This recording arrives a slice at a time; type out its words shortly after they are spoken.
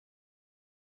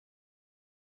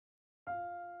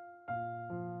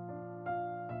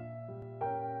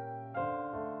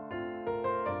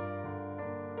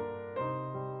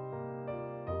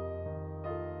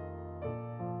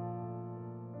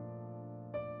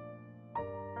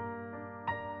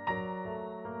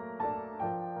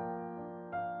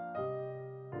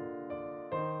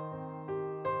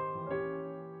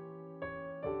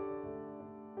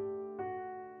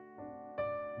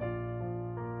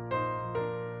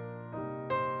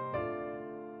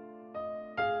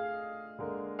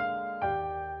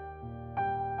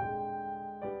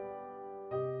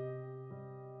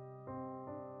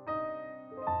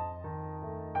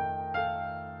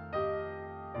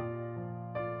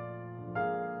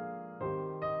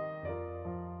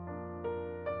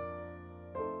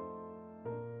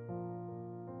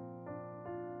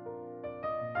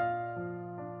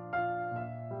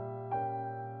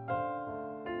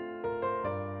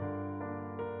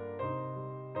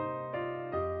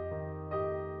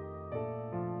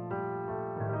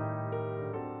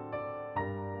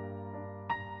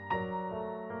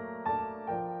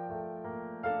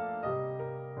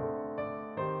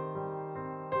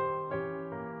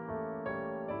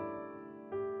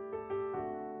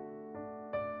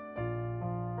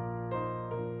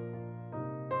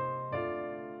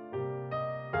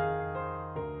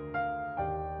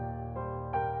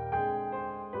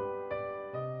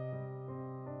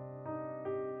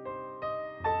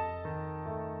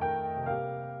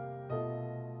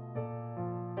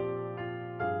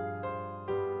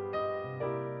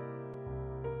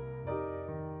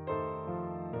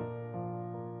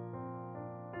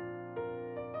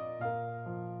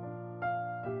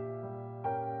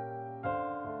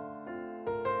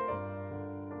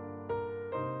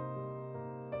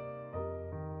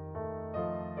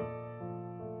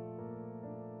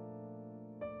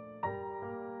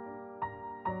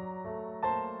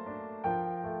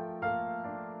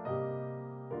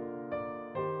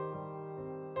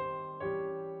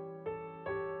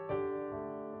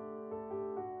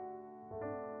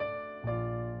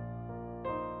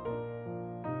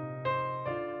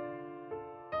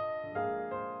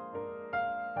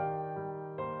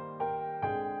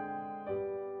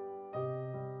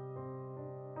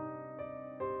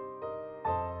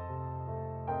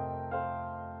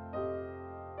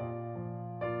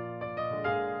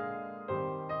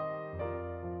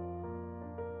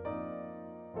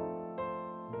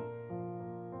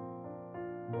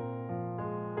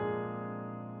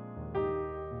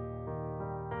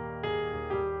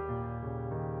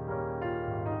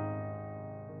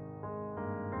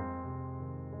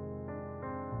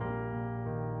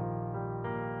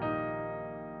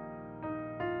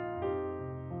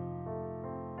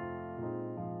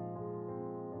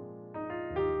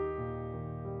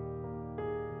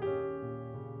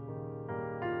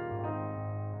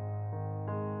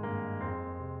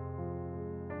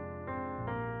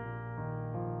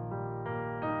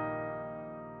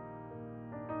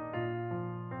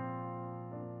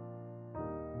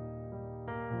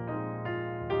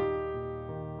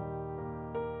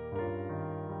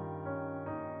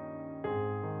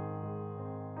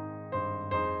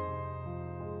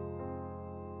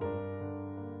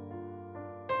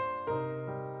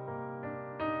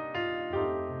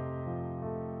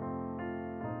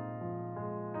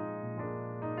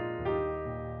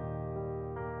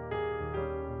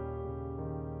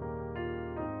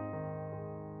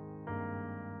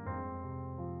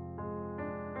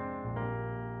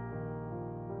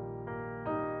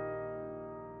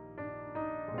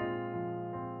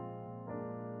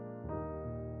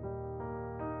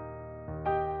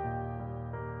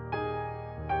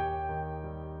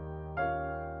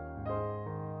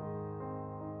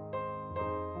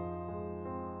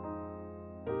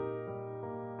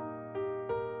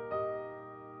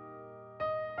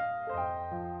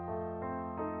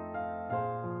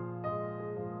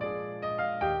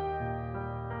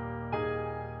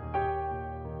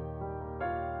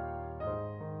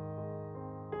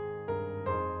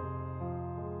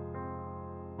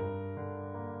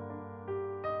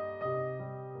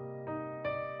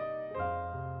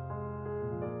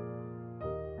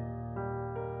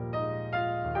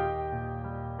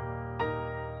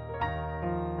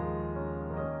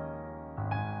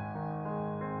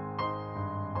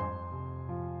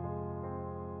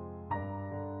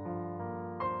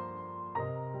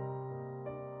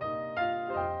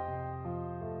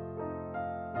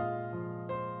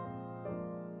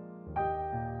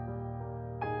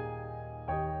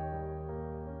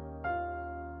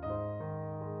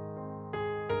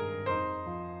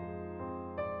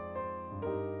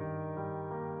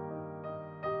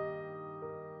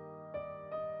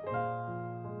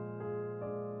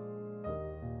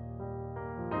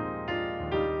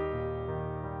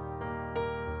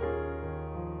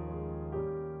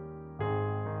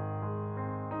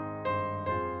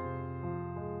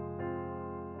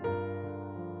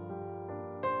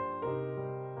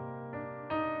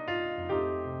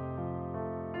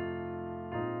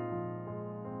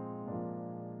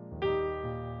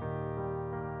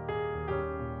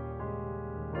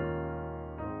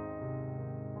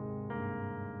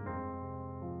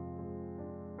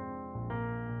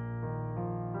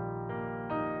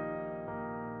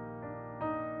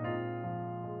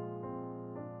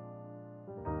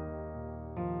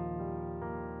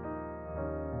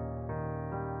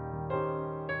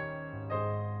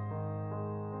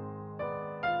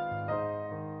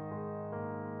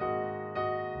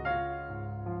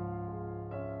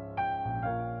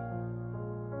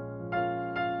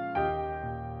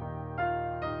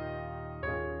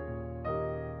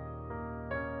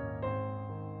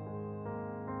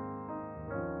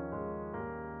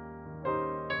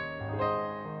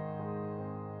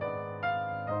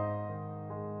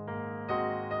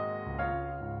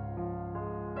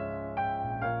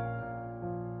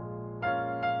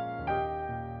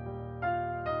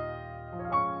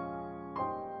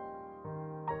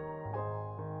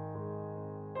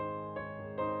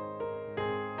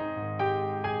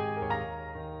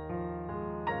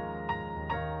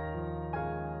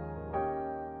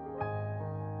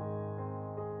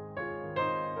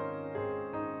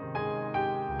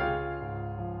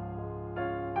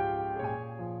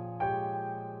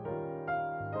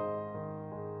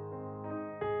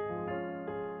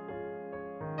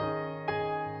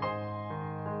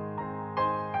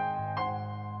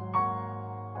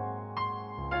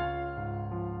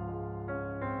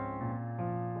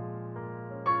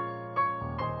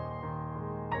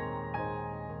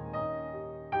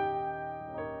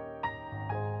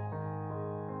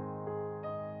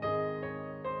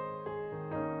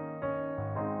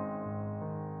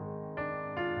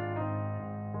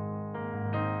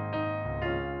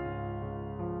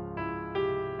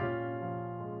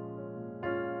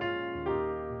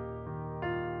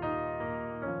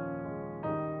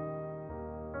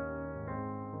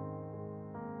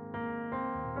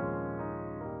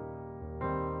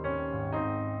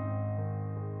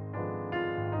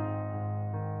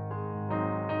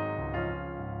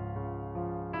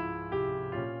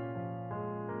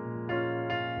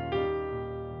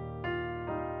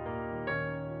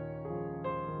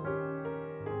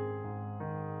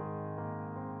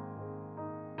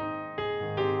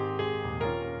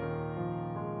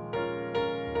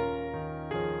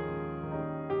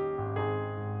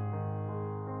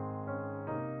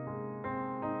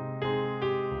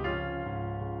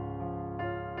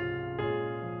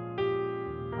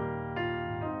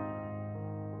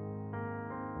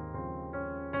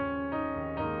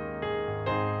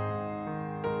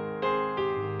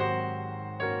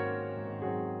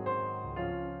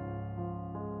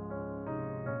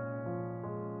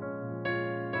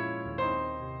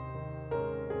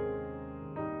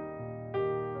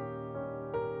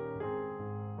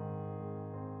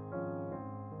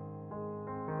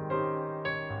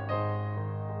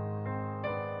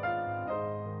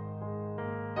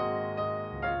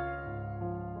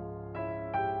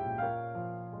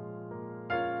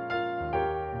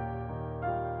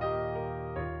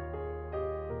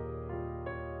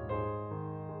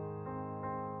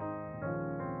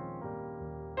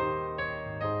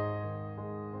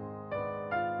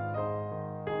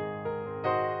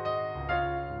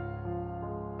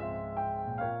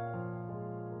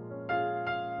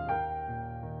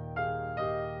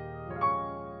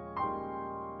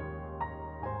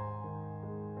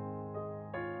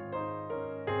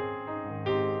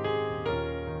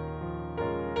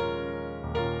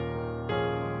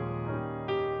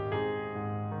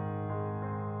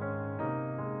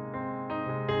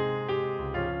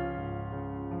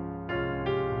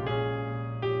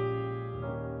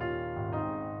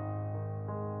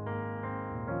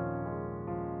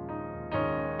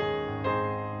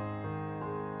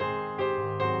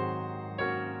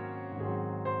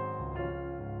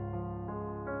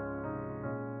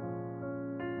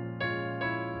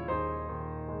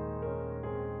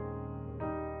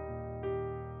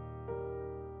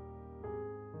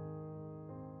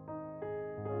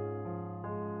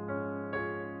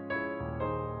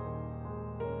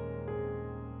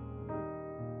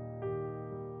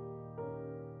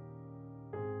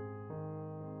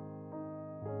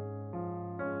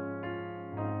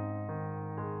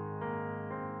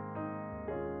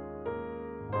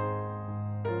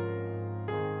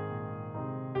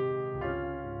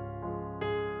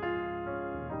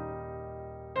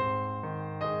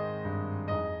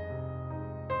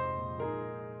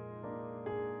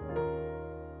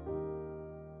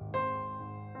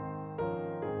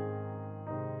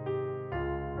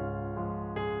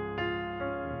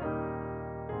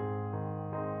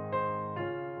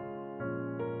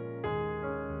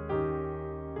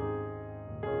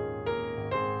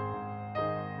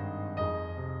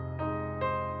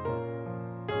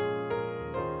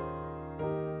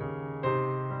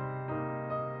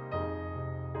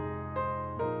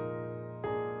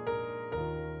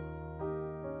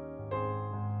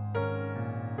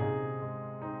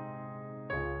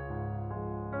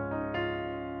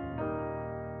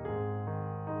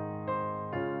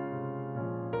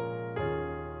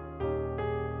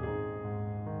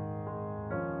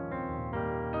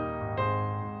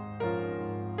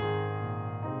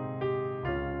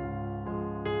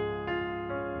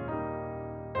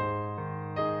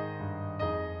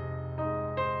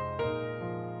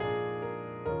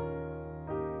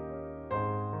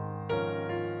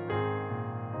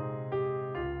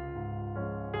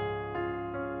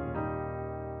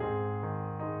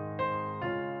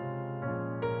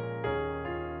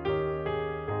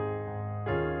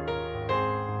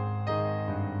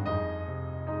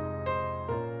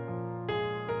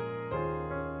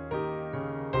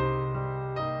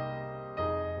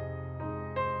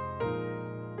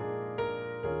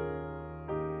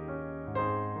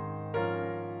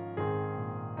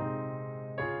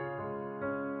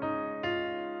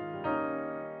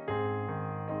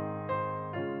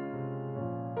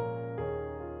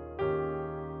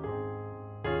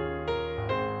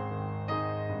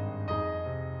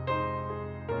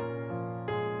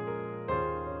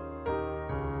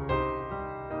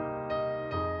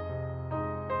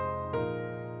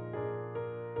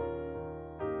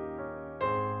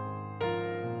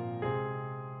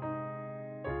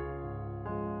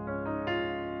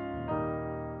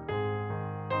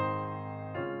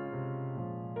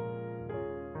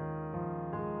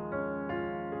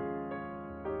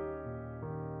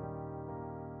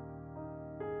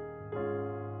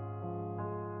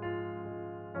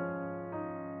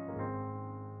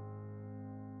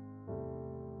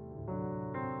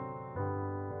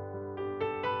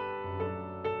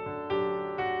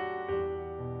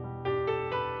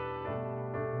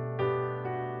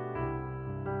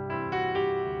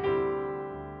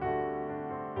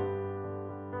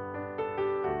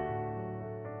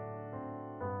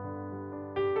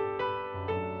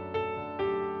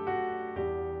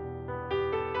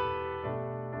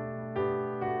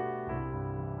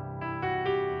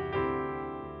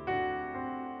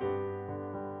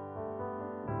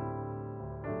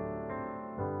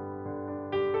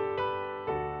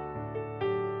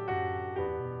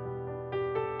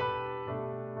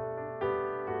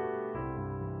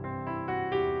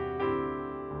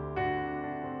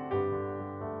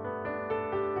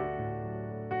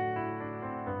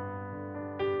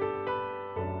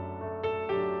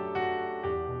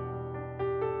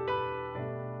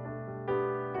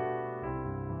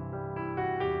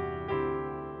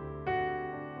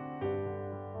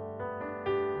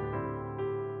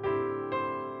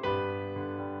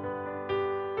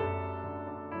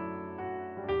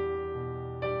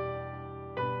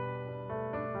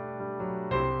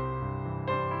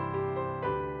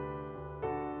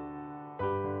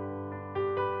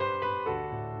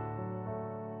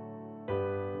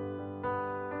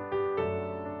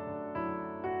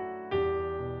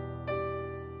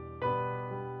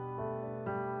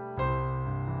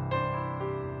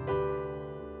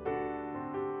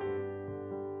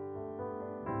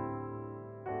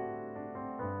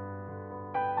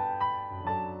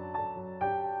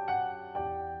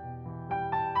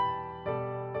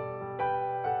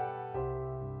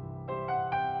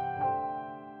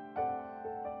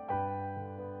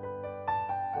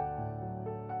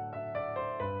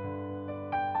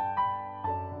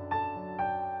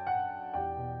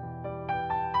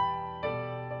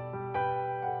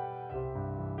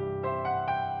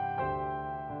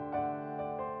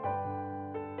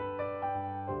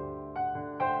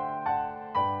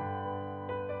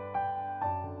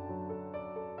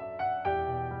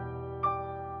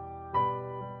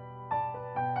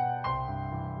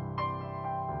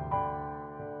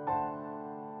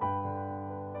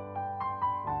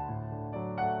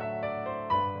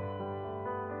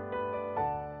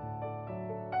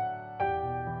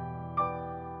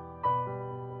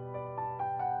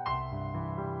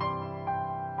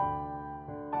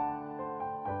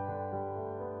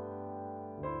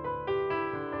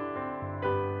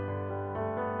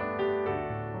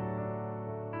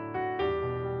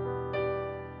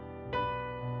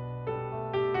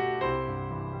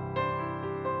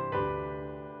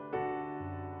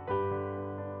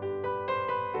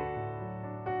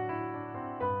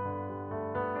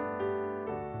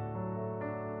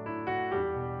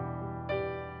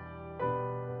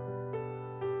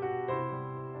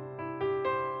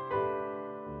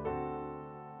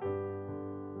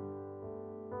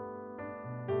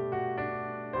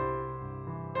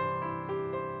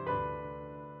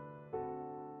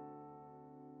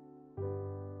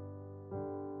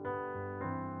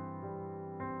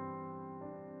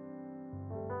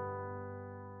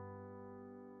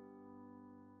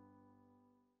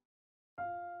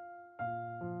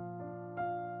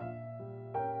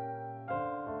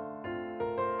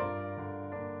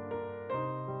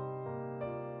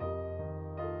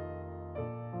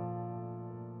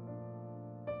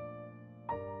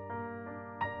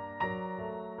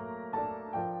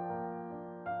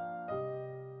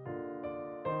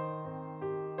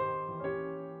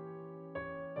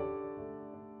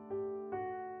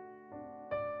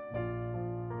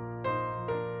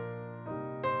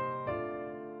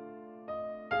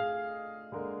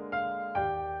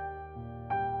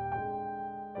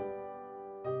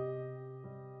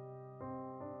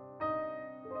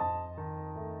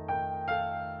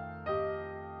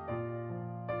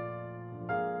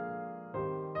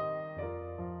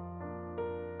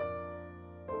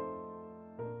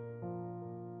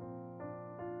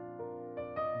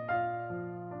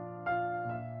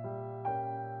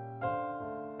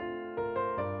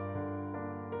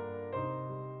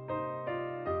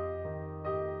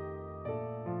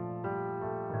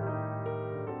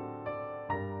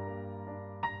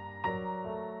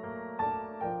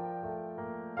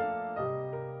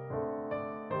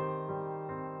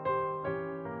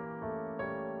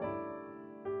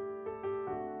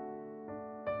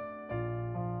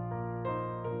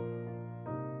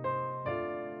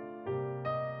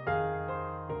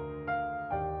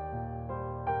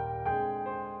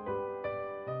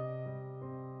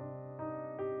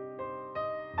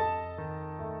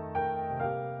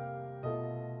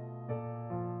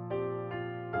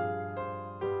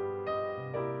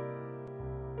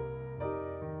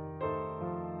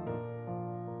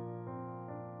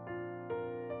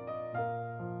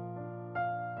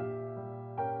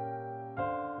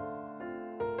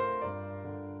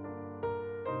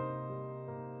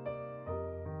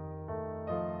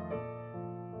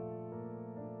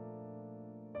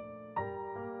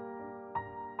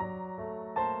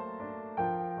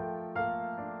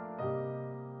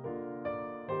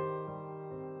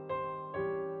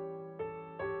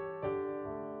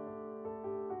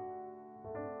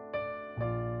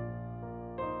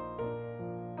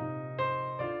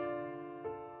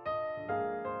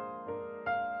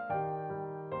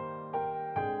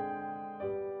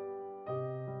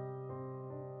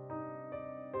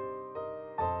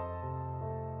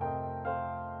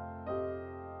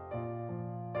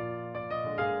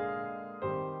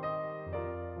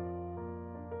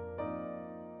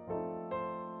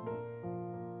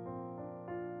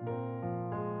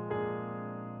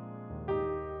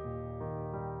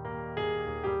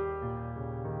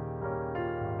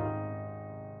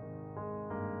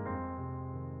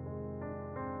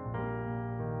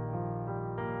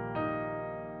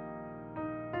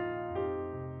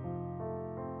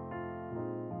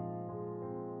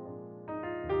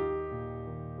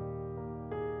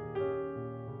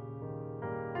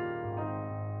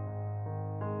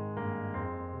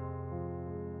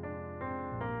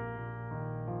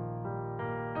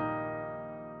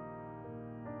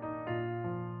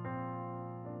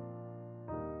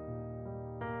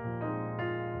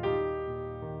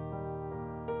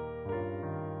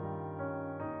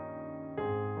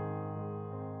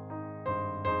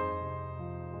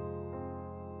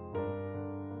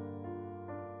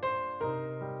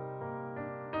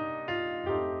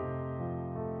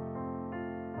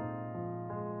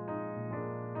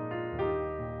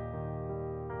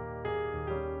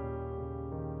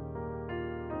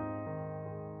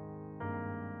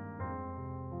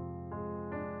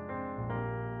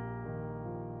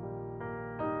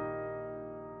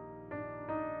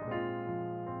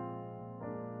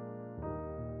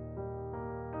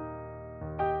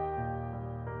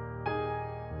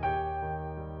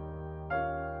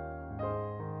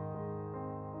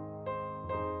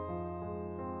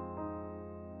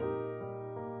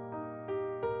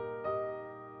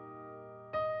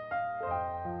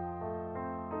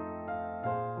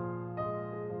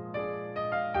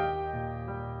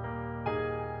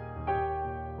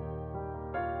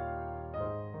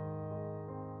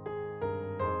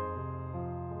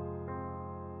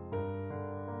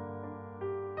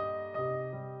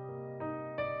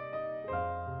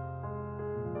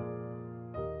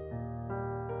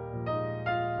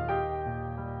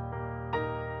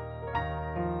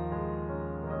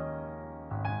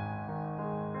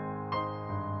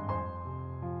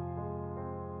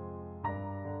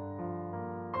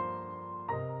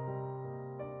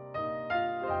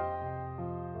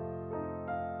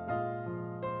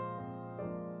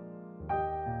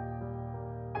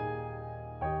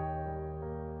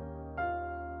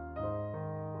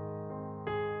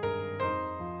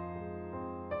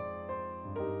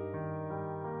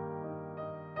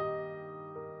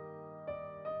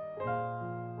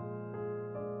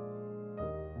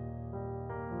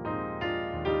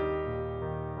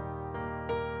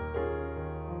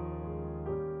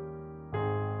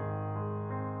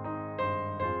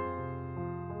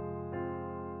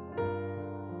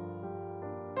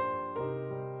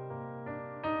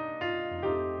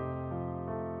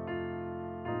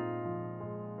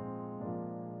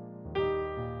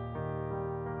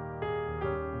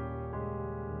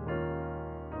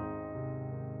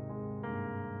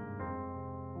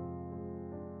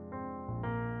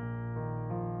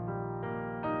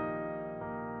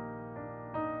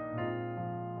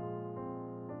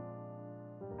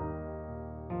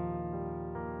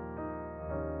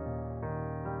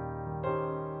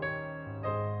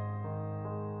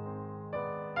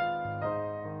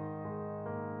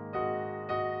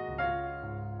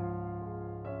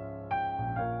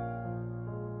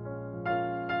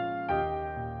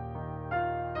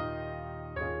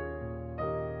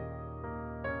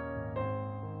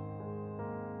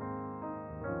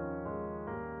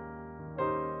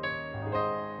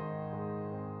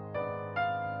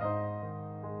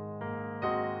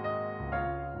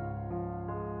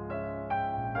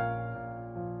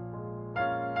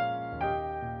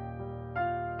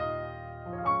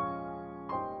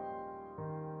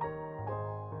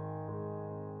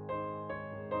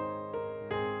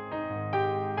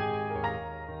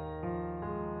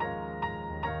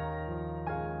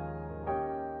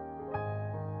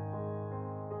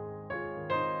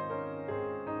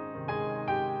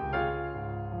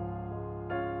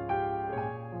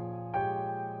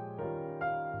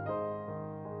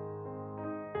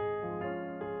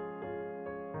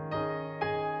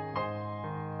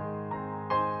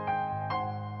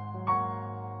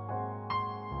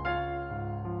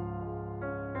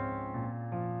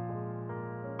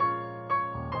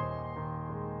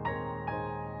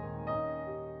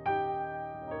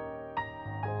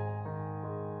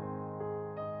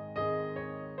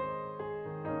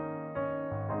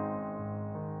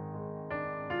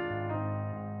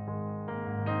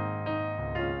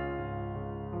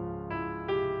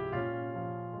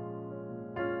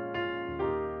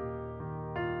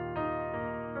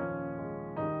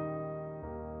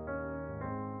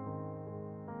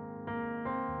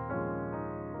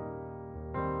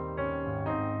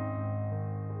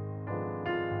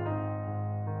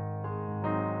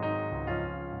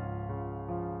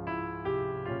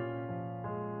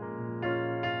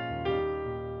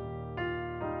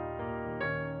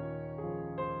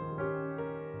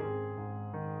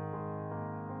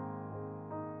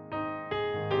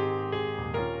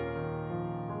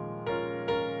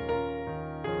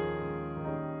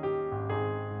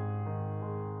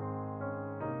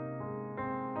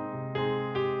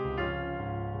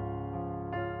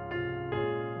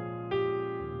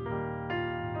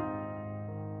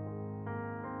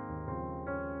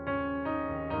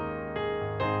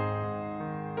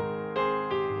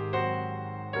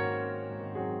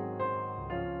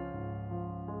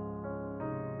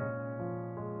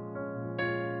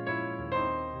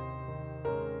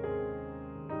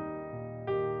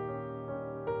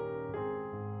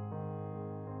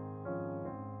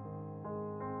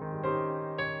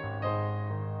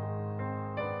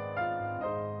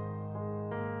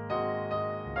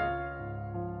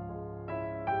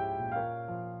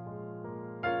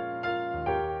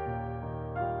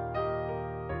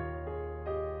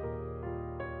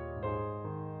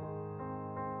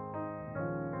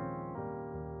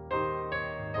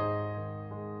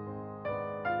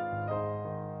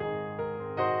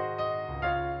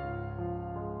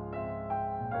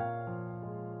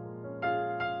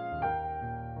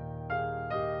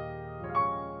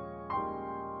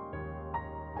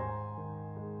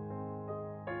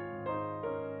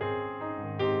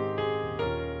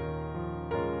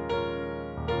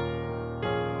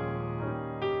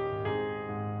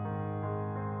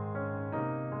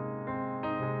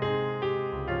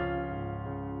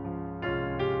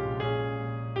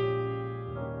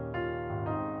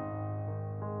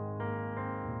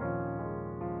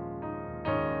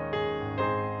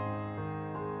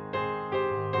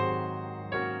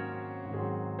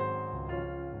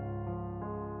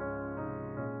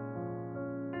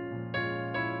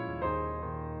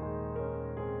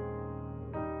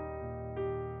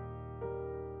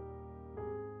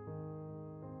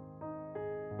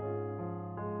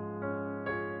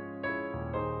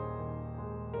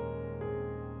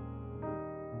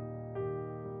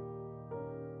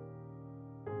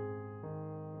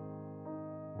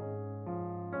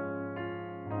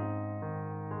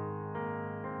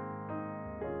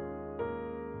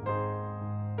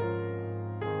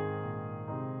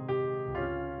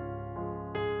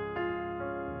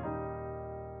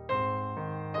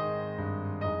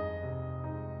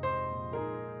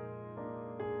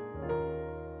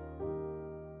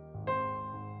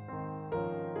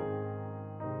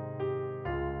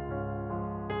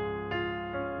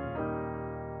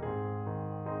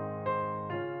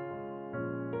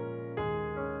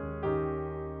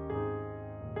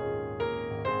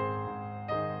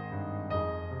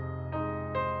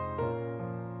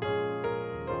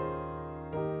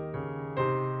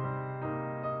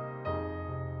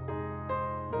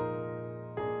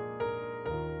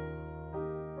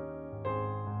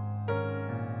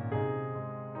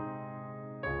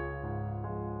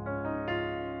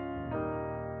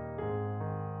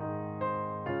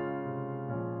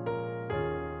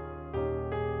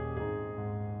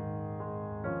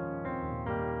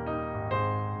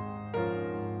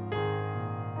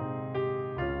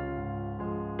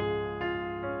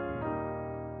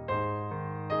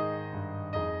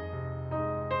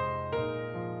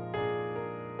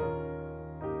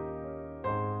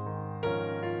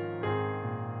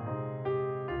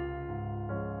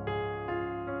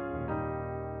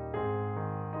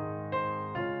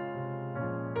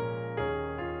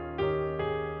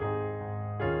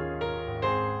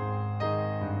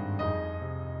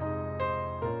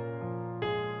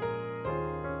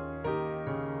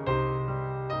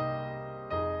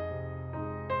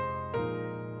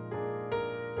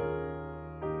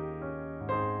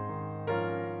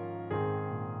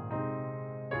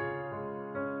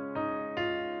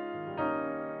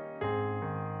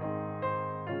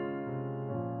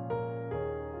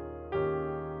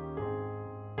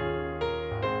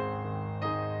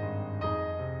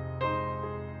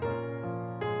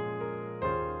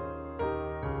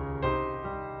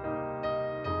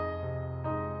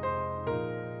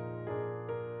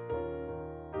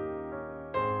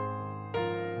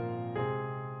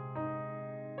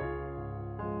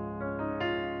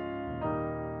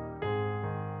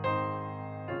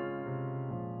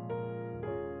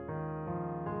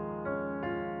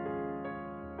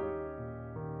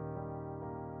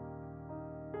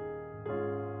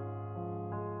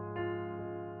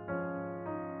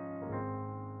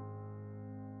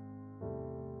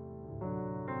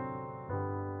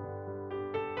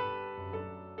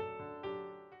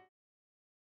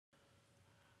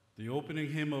The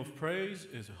opening hymn of praise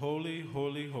is Holy,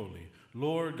 Holy, Holy,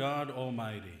 Lord God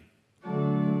Almighty.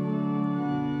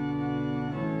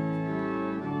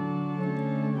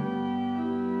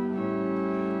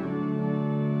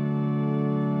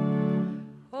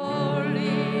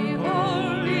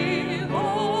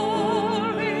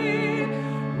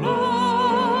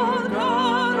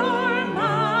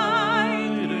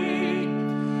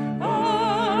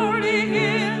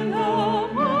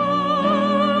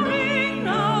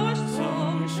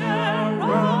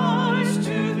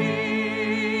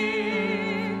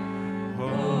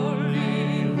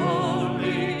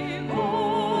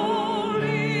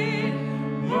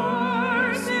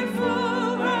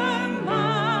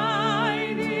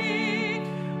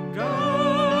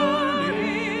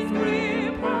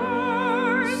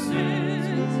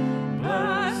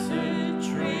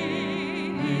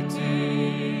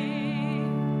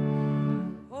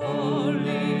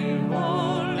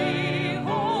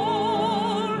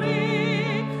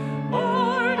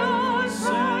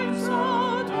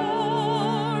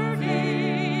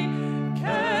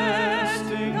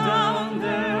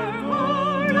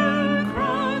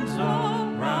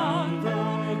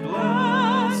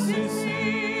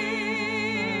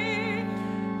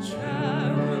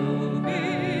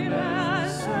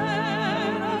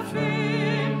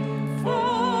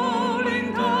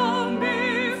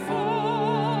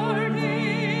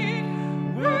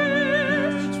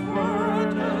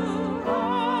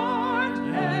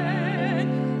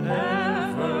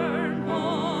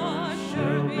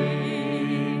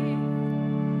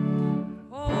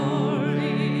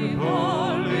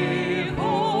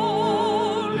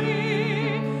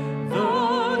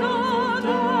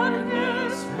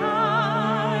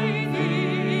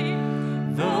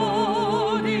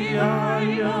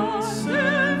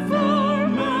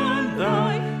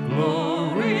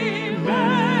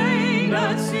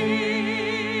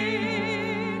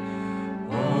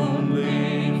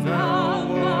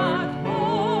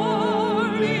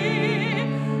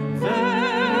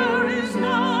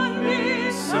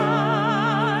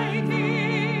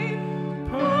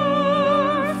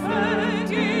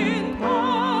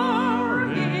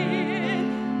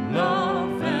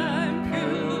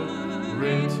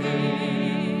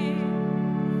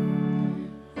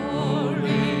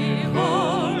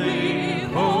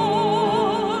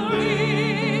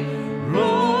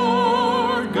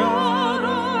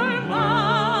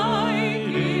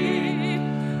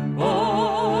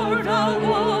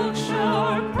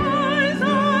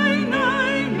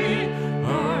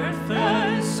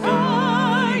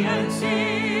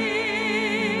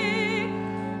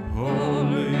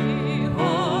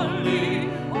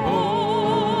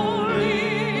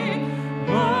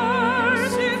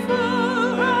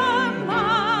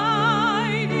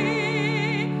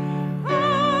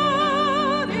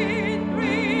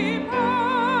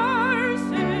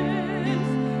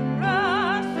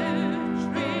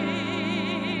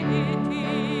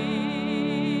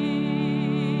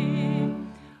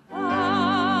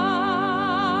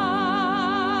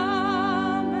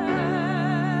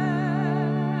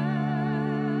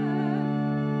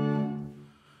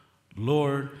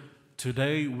 Lord,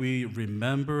 today we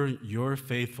remember your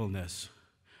faithfulness.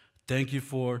 Thank you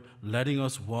for letting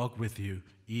us walk with you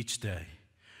each day.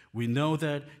 We know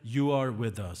that you are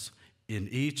with us in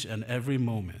each and every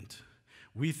moment.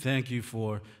 We thank you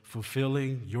for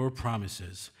fulfilling your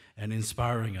promises and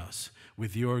inspiring us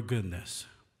with your goodness.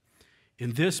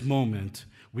 In this moment,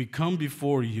 we come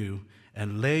before you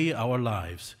and lay our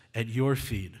lives at your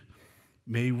feet.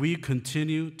 May we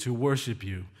continue to worship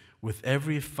you with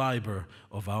every fiber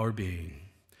of our being.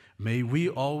 May we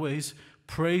always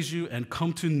praise you and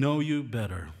come to know you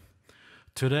better.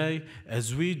 Today,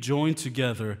 as we join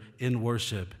together in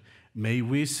worship, may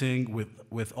we sing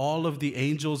with all of the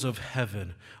angels of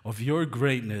heaven of your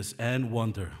greatness and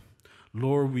wonder.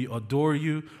 Lord, we adore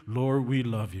you. Lord, we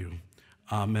love you.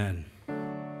 Amen.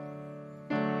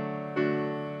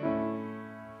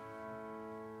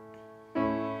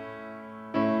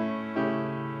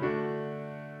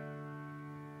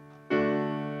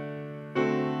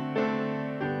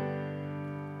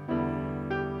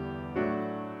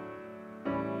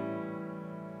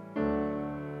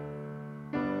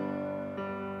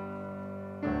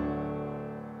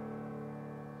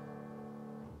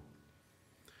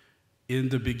 In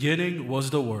the beginning was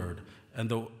the Word, and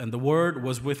the Word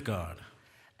was with God.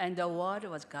 And the Word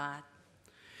was God.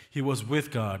 He was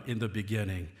with God in the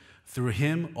beginning. Through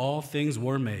him all things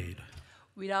were made.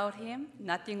 Without him,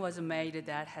 nothing was made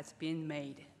that has been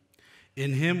made.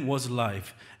 In him was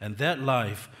life, and that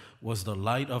life was the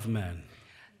light of men.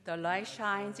 The light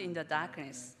shines in the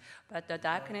darkness, but the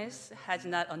darkness has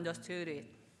not understood it.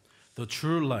 The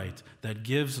true light that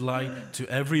gives light to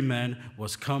every man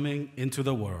was coming into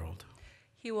the world.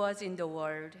 He was in the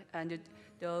world, and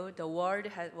though the world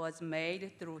was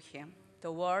made through him,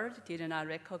 the world did not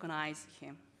recognize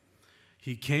him.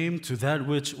 He came to that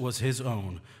which was his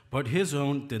own, but his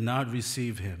own did not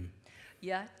receive him.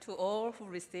 Yet to all who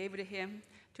received him,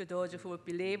 to those who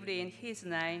believed in his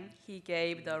name, he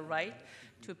gave the right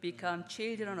to become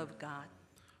children of God.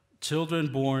 Children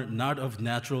born not of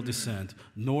natural descent,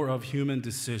 nor of human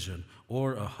decision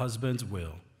or a husband's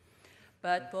will,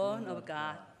 but born of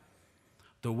God.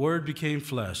 The Word became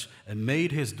flesh and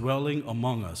made his dwelling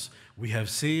among us. We have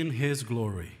seen his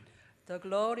glory. The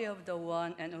glory of the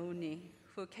one and only,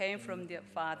 who came from the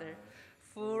Father,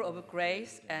 full of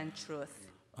grace and truth.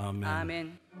 Amen.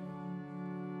 Amen.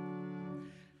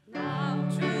 Now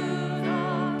to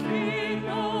the King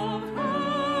of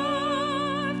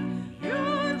heaven,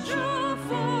 your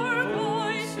joyful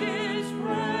voices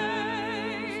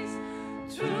raise.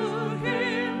 To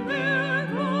him the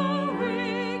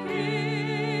glory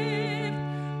give,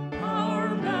 power,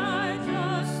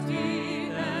 majesty,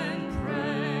 and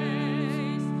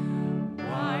praise.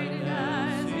 Wide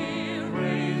as he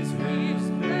reigns, his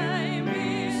name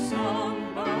is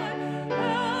sung by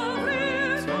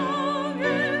every tongue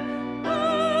in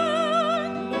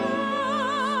endless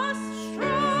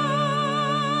strains.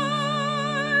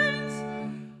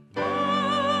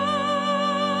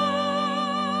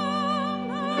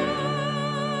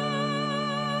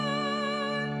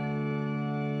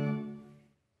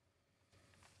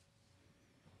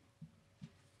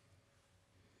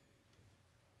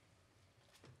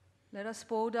 Let us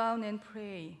bow down and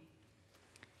pray.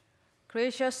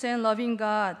 Gracious and loving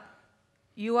God,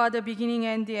 you are the beginning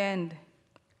and the end.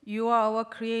 You are our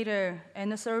creator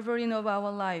and the sovereign of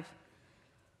our life.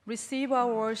 Receive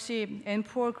our worship and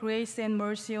pour grace and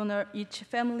mercy on each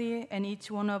family and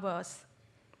each one of us.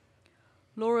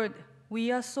 Lord, we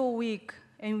are so weak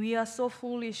and we are so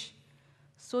foolish,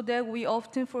 so that we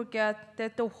often forget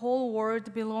that the whole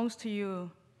world belongs to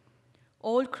you.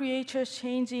 All creatures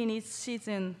change in its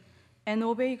season and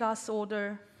obey God's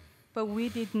order, but we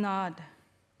did not.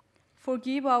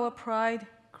 Forgive our pride,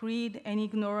 greed, and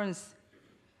ignorance.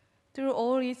 Through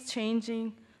all its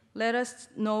changing, let us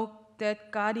know that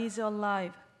God is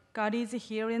alive, God is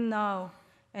here and now,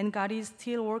 and God is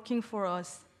still working for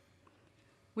us.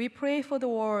 We pray for the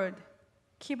world.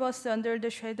 Keep us under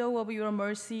the shadow of your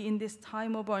mercy in this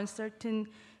time of uncertainty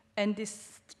and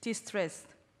distress.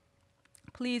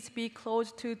 Please be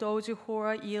close to those who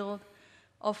are ill,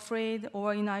 afraid,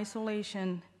 or in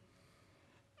isolation.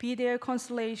 Be their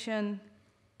consolation,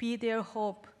 be their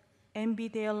hope, and be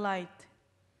their light.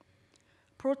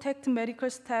 Protect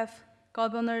medical staff,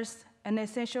 governors, and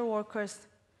essential workers.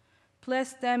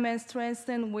 Bless them and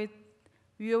strengthen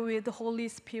you with the Holy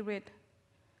Spirit.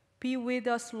 Be with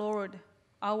us, Lord,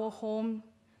 our home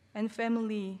and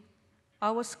family,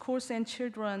 our schools and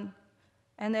children,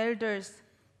 and elders,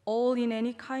 all in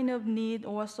any kind of need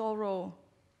or sorrow.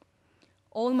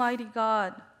 Almighty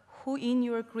God, who in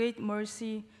your great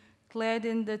mercy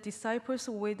gladdened the disciples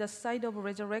with the sight of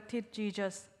resurrected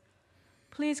Jesus,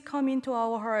 please come into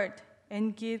our heart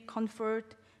and give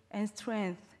comfort and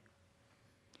strength.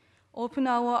 Open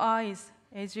our eyes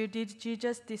as you did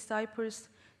Jesus' disciples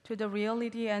to the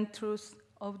reality and truth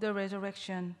of the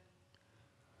resurrection.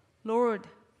 Lord,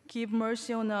 give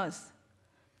mercy on us.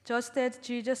 Just as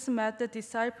Jesus met the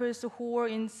disciples who were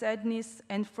in sadness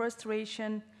and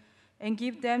frustration, and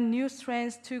give them new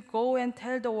strength to go and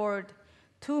tell the world,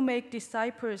 to make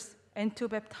disciples, and to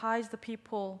baptize the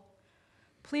people.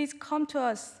 Please come to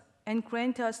us and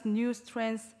grant us new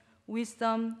strength,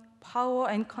 wisdom, power,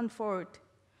 and comfort.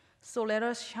 So let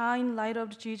us shine light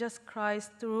of Jesus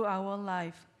Christ through our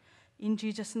life. In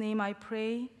Jesus' name I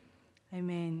pray.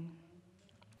 Amen.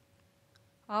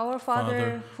 Our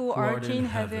Father, who art in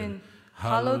heaven,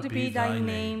 hallowed be thy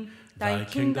name. Thy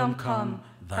kingdom come,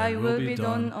 thy will be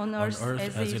done on earth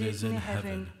as it is in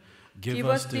heaven. Give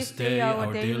us this day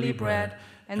our daily bread,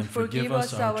 and forgive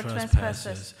us our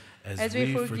trespasses, as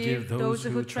we forgive those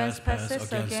who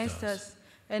trespass against us.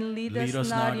 And lead us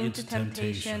not into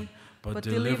temptation, but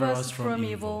deliver us from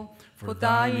evil. For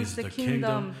thine is the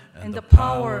kingdom, and the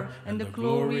power, and the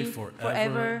glory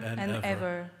forever and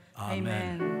ever.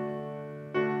 Amen.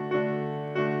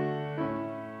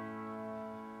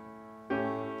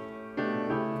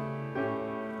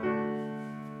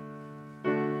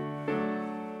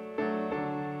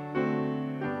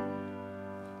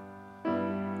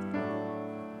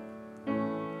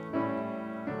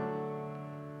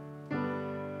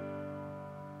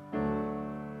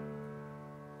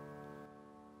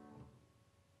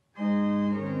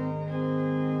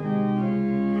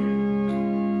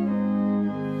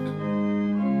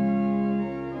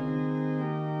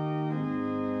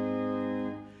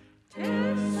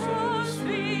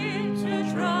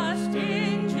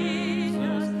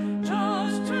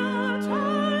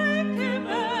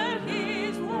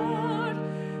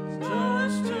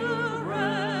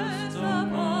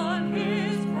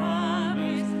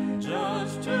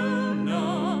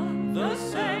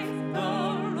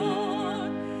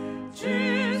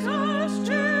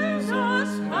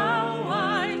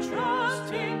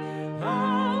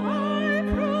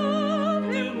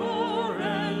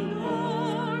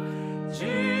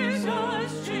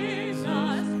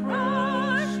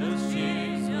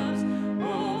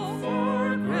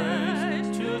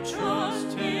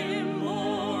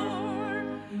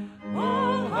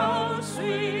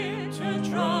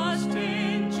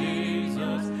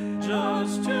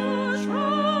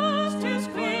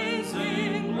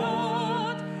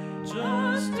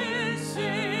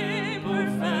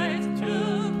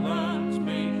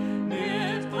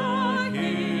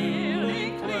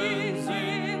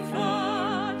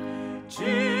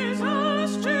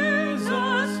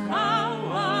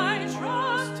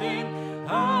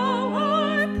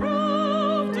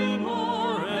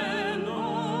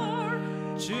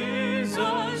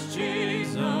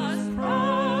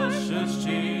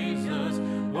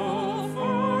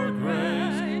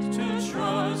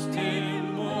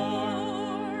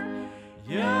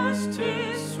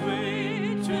 'tis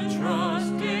sweet to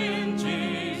trust in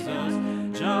Jesus,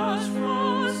 just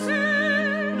from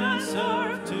sin and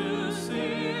serve to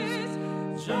cease,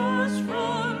 just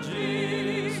from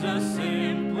Jesus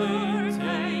simply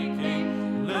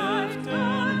taking life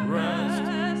and rest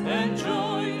and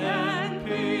joy and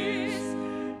peace.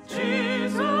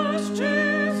 Jesus,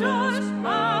 Jesus,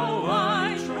 how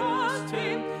I trust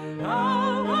Him,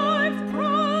 how I've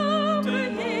proved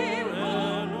it here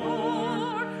and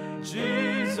more.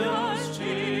 Jesus,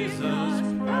 Jesus,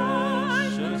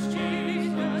 precious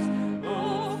Jesus,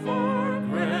 oh, for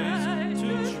grace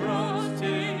to trust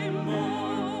Him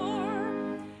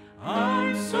more.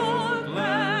 I'm so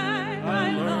glad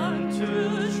I learned to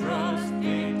trust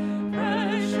in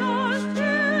precious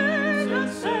Jesus,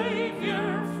 Savior,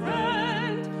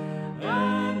 friend,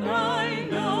 and I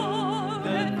know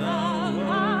that Thou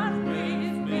art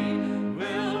with me,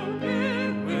 will be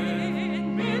with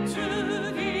me to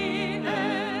the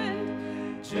end.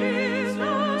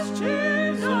 Jesus,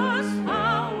 Jesus,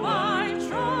 how I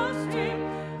trust Him,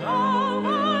 how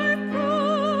I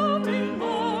proved Him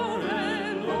more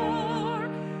and more.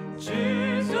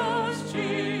 Jesus,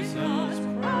 Jesus,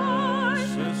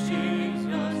 precious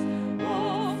Jesus,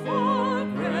 oh, for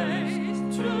grace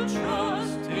to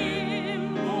trust Him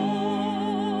more.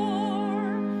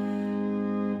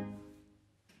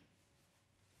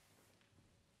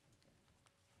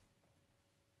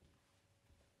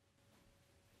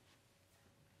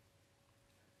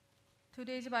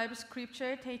 Today's Bible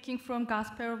scripture taking from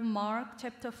Gospel of Mark,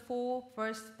 chapter 4,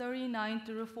 verse 39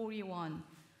 through 41.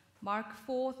 Mark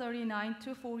 4, 39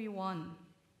 to 41.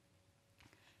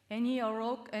 And he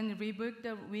awoke and rebuked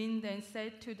the wind and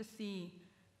said to the sea,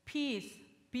 Peace,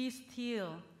 be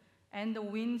still. And the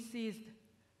wind ceased,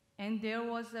 and there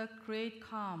was a great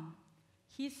calm.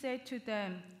 He said to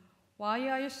them, Why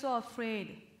are you so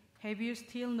afraid? Have you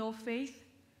still no faith?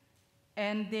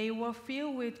 And they were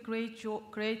filled with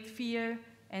great fear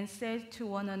and said to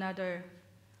one another,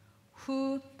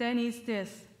 Who then is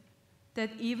this, that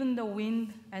even the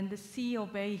wind and the sea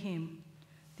obey him?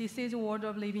 This is the word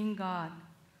of living God.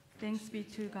 Thanks be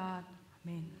to God.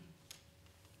 Amen.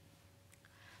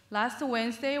 Last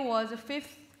Wednesday was the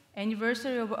 5th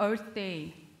anniversary of Earth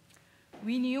Day.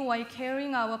 We knew why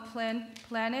caring our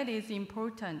planet is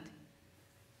important.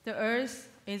 The Earth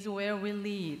is where we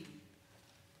live.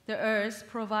 The Earth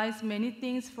provides many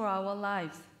things for our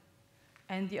lives,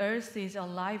 and the Earth is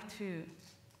alive too.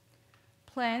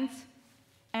 Plants,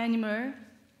 animals,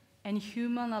 and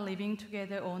humans are living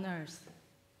together on Earth.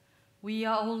 We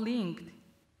are all linked.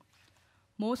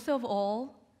 Most of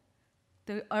all,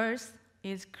 the Earth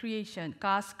is creation,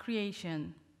 God's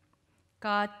creation.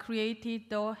 God created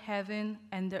the heaven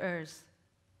and the earth.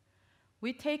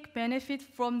 We take benefit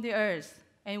from the earth,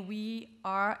 and we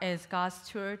are, as God's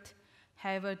stewards,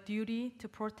 have a duty to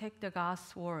protect the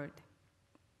God's word.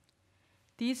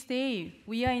 This day,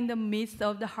 we are in the midst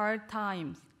of the hard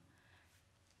times.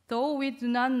 Though we do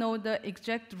not know the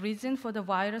exact reason for the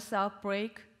virus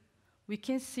outbreak, we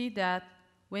can see that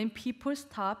when people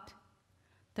stopped,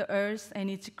 the earth and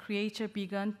its creature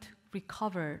began to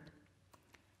recover.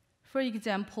 For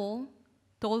example,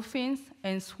 dolphins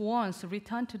and swans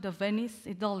returned to the Venice,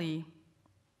 Italy.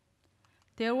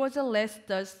 There was a less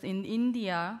dust in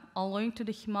India, allowing to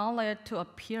the Himalaya to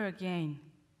appear again.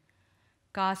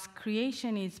 God's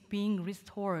creation is being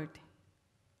restored.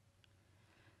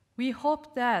 We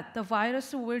hope that the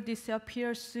virus will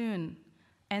disappear soon,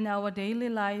 and our daily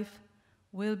life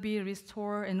will be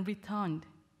restored and returned,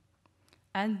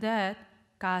 and that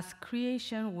God's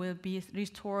creation will be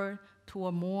restored to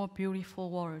a more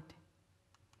beautiful world.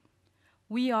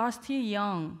 We are still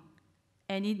young,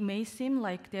 and it may seem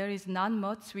like there is not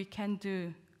much we can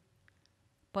do,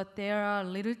 but there are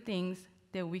little things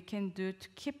that we can do to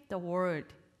keep the world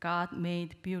God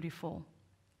made beautiful.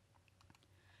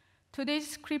 Today's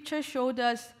scripture showed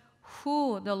us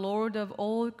who the Lord of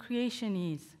all creation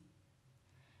is.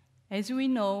 As we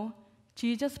know,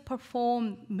 Jesus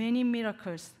performed many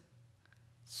miracles,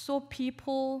 so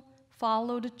people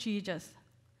followed Jesus.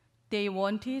 They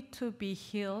wanted to be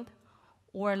healed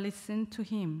or listen to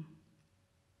him.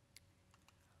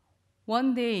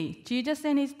 One day, Jesus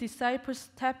and his disciples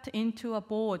stepped into a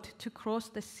boat to cross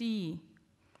the sea.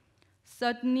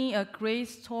 Suddenly, a great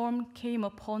storm came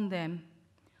upon them.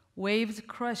 Waves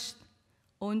crashed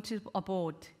onto a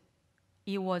boat.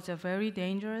 It was a very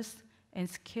dangerous and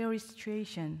scary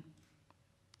situation.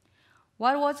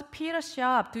 What was Peter's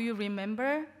job? Do you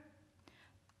remember?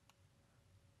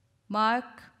 Mark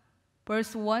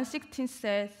verse 1:16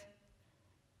 says,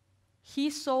 He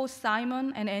saw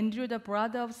Simon and Andrew, the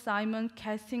brother of Simon,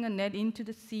 casting a net into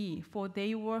the sea, for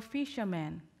they were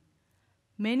fishermen.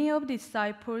 Many of the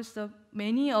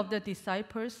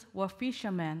disciples were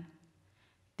fishermen.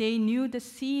 They knew the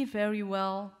sea very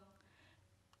well,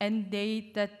 and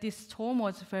that this storm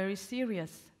was very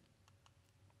serious.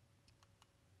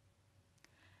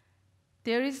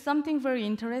 There is something very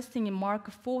interesting in Mark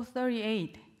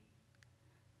 4:38.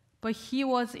 But he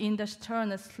was in the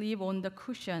stern asleep on the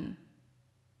cushion.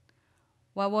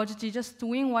 What was Jesus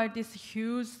doing while this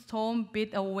huge storm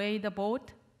beat away the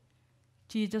boat?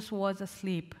 Jesus was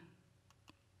asleep.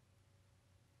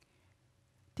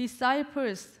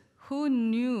 Disciples who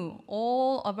knew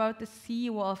all about the sea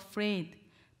were afraid,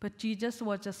 but Jesus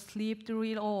was asleep through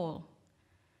it all.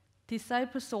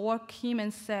 Disciples woke him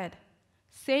and said,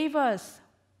 "Save us,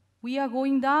 we are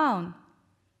going down.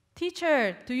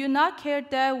 Teacher, do you not care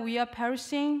that we are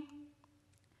perishing?"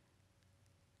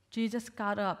 Jesus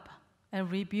got up and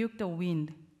rebuked the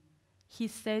wind. He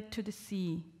said to the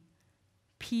sea,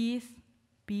 "Peace,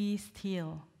 be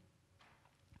still."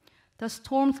 The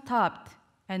storm stopped,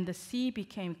 and the sea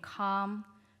became calm,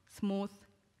 smooth,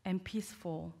 and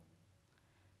peaceful.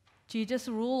 Jesus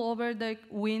ruled over the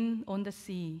wind on the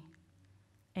sea,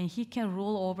 and he can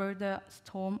rule over the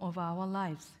storm of our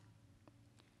lives.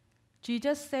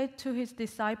 Jesus said to his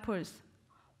disciples,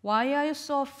 "Why are you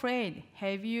so afraid?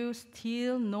 Have you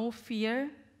still no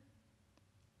fear?"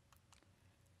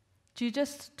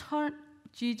 Jesus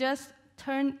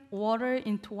turned water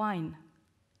into wine,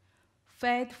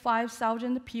 fed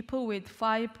 5,000 people with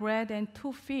 5 bread and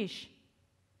 2 fish.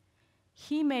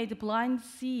 He made blind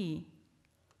see,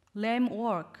 lame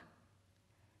walk,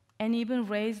 and even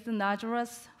raised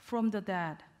Lazarus from the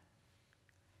dead.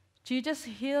 Jesus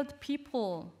healed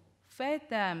people, fed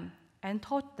them, and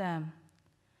taught them.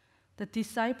 The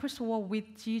disciples were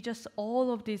with Jesus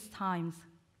all of these times,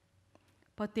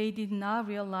 but they did not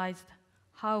realize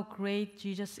how great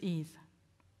Jesus is.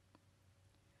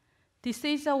 This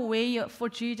is a way for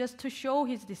Jesus to show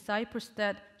his disciples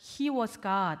that he was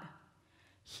God.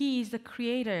 He is the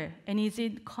creator and is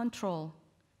in control,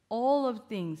 all of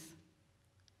things.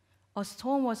 A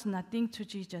storm was nothing to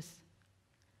Jesus.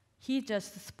 He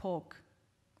just spoke,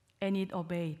 and it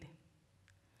obeyed.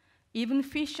 Even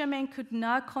fishermen could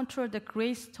not control the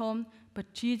great storm,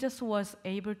 but Jesus was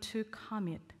able to calm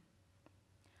it.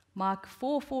 Mark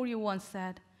 4:41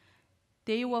 said,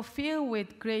 "They were filled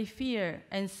with great fear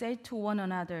and said to one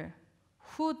another,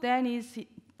 Who then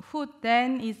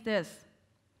is this,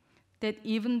 that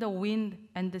even the wind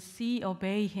and the sea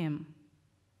obey him?"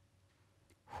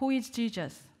 Who is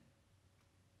Jesus?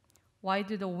 Why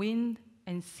do the wind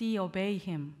and sea obey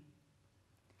him?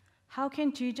 How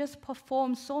can Jesus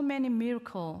perform so many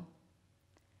miracles?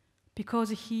 Because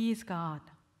he is God.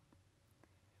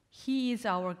 He is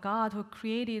our God who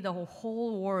created the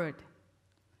whole world.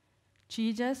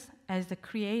 Jesus, as the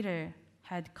creator,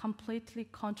 had completely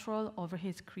control over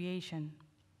his creation.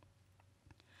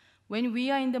 When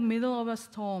we are in the middle of a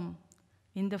storm,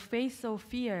 in the face of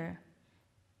fear,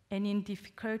 and in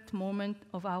difficult moment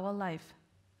of our life,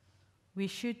 we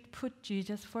should put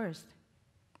Jesus first.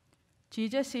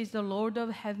 Jesus is the Lord of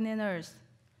heaven and earth,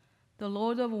 the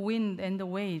Lord of wind and the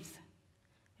waves,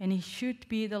 and he should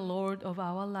be the Lord of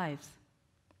our lives.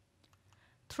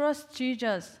 Trust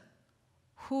Jesus,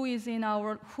 who is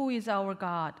our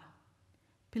God.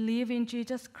 Believe in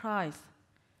Jesus Christ.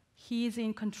 He is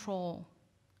in control.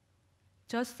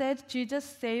 Just as Jesus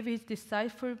saved his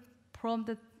disciples from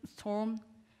the storm,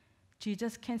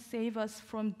 Jesus can save us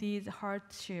from these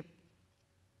hardships.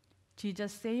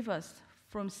 Jesus saved us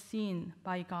from sin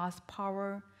by God's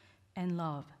power and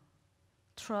love.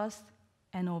 Trust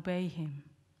and obey him.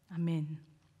 Amen.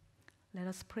 Let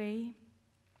us pray.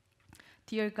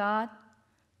 Dear God,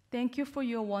 thank you for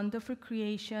your wonderful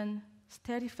creation,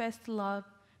 steadfast love,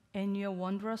 and your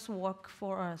wondrous work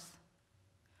for us.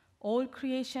 All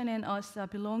creation and us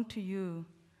belong to you.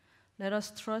 Let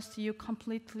us trust you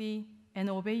completely and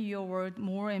obey your word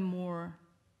more and more.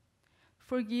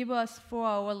 Forgive us for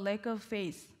our lack of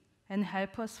faith and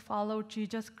help us follow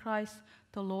Jesus Christ,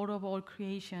 the Lord of all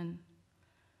creation.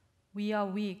 We are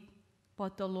weak,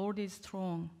 but the Lord is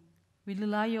strong. We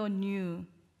rely on you,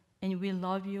 and we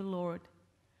love you, Lord.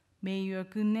 May your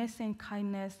goodness and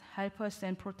kindness help us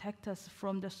and protect us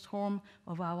from the storm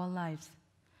of our lives.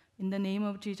 In the name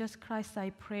of Jesus Christ,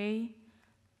 I pray.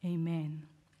 Amen.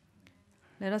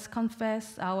 Let us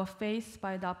confess our faith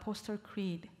by the Apostle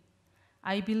Creed.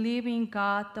 I believe in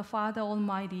God, the Father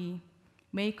Almighty,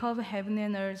 maker of heaven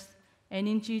and earth, and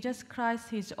in Jesus Christ,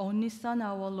 his only Son,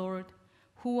 our Lord,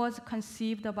 who was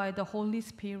conceived by the Holy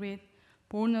Spirit,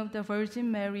 born of the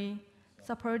Virgin Mary,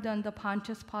 suffered under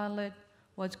Pontius Pilate,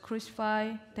 was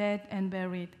crucified, dead, and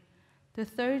buried. The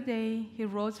third day he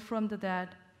rose from the dead.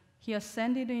 He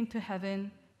ascended into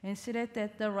heaven and sitteth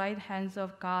at the right hand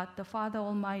of God the Father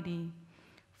Almighty.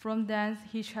 From thence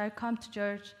he shall come to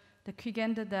judge the quick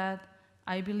and the dead.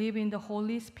 I believe in the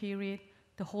Holy Spirit,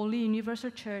 the holy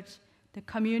universal church, the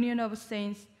communion of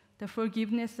saints, the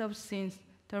forgiveness of sins,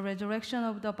 the resurrection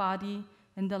of the body,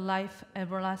 and the life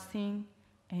everlasting.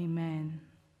 Amen.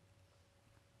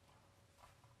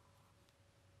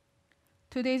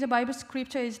 Today's Bible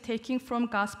scripture is taken from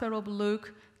Gospel of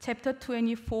Luke, chapter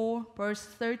 24, verse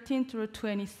 13 through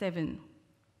 27.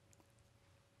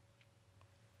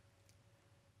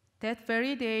 That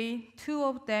very day, two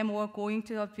of them were going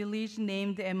to a village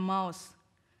named Emmaus,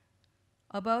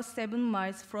 about 7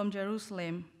 miles from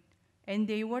Jerusalem, and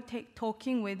they were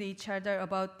talking with each other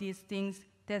about these things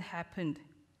that happened.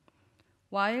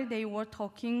 While they were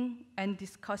talking and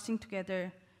discussing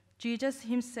together, Jesus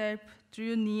himself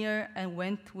drew near and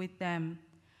went with them,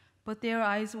 but their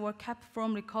eyes were kept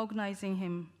from recognizing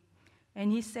him.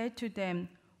 And he said to them,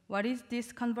 "What is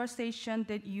this conversation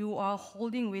that you are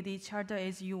holding with each other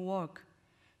as you walk?"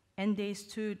 And they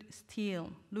stood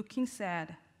still, looking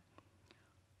sad.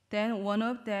 Then one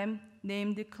of them,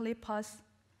 named Cleopas,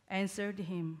 answered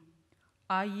him,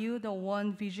 "Are you the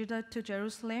one visitor to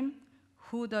Jerusalem,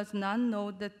 who does not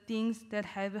know the things that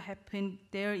have happened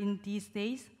there in these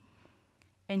days?"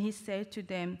 And he said to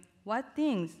them, "What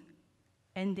things?"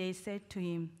 And they said to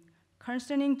him,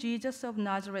 "Concerning Jesus of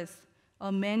Nazareth,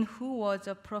 a man who was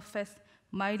a prophet,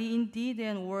 mighty in deed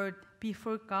and word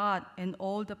before God and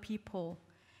all the people,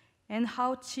 and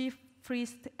how chief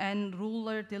priest and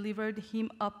ruler delivered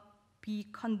him up, be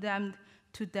condemned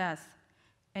to death,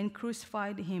 and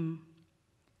crucified him.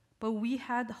 But we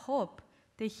had hope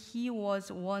that he was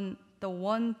the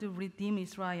one to redeem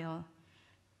Israel.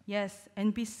 Yes,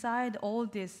 and beside all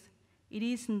this, it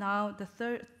is now the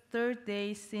third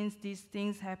day since these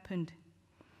things happened.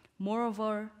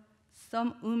 Moreover,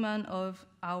 some women of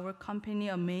our company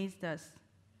amazed us.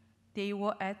 They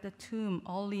were at the tomb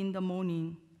early in the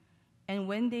morning, and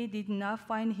when they did not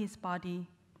find his body,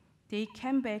 they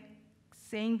came back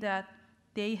saying that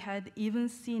they had even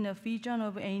seen a vision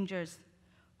of angels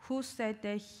who said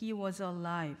that he was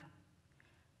alive.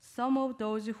 Some of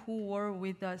those who were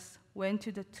with us went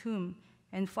to the tomb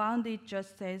and found it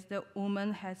just as the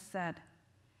woman had said,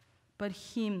 but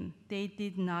him they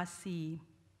did not see."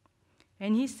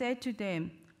 And he said to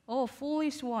them, "O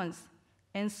foolish ones,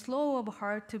 and slow of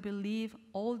heart to believe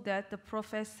all that the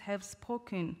prophets have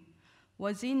spoken.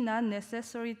 Was it not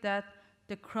necessary that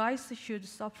the Christ should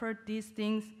suffer these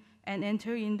things and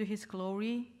enter into his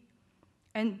glory?"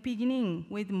 And beginning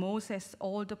with Moses,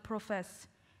 all the prophets,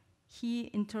 he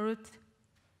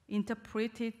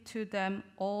interpreted to them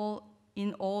all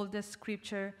in all the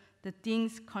scripture the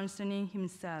things concerning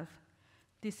himself.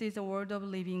 This is the word of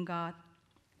living God.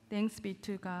 Thanks be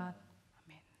to God.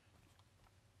 Amen.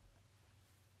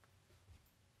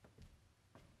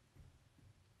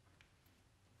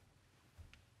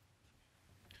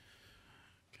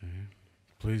 Okay.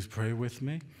 Please pray with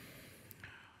me.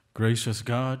 Gracious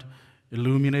God,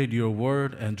 illuminate your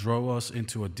word and draw us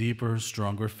into a deeper,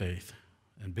 stronger faith,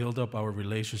 and build up our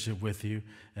relationship with you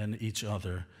and each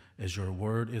other as your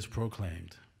word is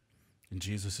proclaimed. In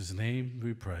Jesus' name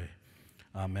we pray.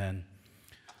 Amen.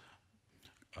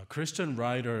 A Christian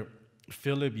writer,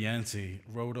 Philip Yancey,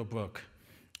 wrote a book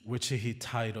which he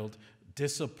titled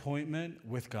Disappointment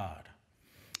with God,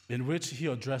 in which he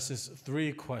addresses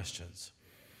 3 questions.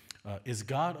 Is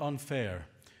God unfair?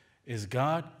 Is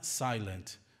God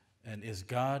silent? And is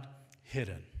God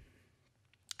hidden?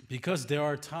 Because there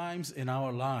are times in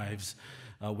our lives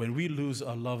when we lose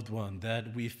a loved one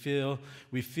that we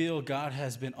feel God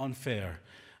has been unfair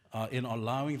in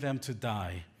allowing them to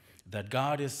die, that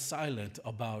God is silent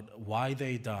about why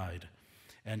they died,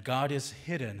 and God is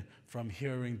hidden from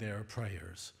hearing their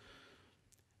prayers.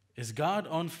 Is God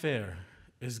unfair?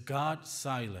 Is God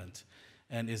silent?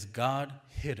 And is God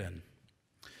hidden?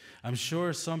 I'm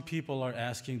sure some people are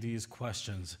asking these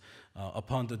questions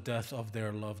upon the death of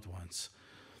their loved ones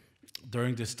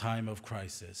during this time of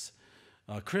crisis.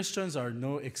 Christians are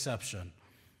no exception.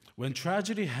 When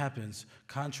tragedy happens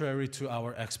contrary to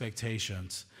our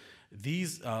expectations,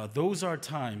 those are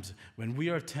times when we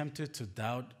are tempted to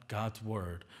doubt God's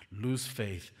word, lose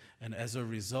faith, and as a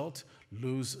result,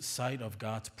 lose sight of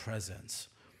God's presence.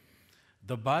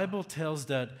 The Bible tells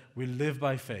that we live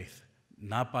by faith,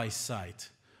 not by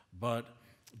sight. But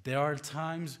there are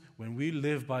times when we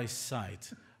live by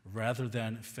sight rather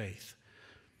than faith.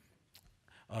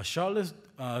 Charles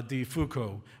de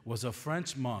Foucault was a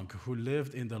French monk who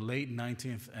lived in the late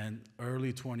 19th and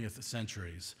early 20th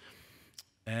centuries.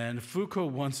 And Foucault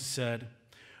once said,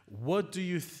 "What do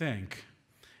you think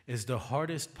is the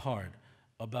hardest part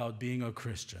about being a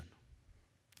Christian?"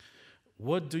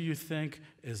 What do you think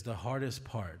is the hardest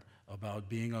part about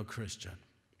being a Christian?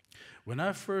 When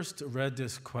I first read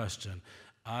this question,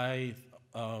 I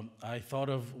thought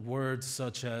of words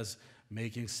such as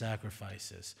making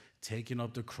sacrifices, taking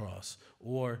up the cross,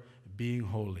 or being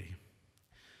holy.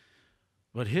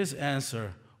 But his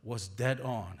answer was dead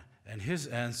on, and his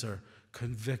answer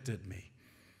convicted me.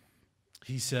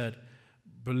 He said,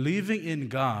 "Believing in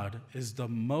God is the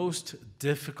most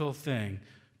difficult thing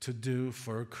to do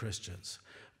for Christians.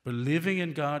 Believing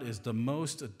in God is the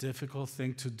most difficult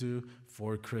thing to do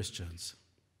for Christians."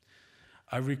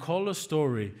 I recall a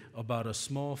story about a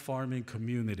small farming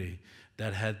community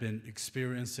that had been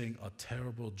experiencing a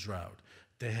terrible drought.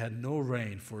 They had no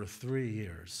rain for 3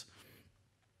 years.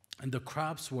 And the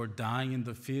crops were dying in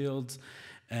the fields,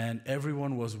 and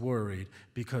everyone was worried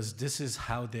because this is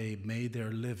how they made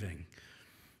their living.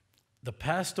 The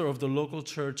pastor of the local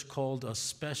church called a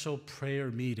special prayer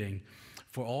meeting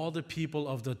for all the people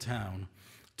of the town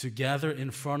to gather in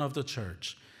front of the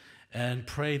church and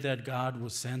pray that God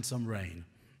would send some rain.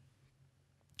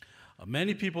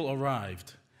 Many people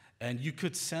arrived, and you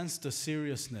could sense the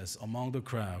seriousness among the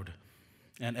crowd.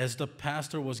 And as the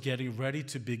pastor was getting ready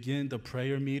to begin the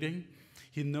prayer meeting,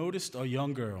 he noticed a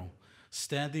young girl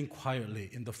standing quietly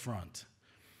in the front,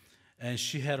 and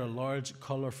she had a large,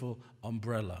 colorful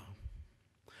umbrella.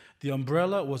 The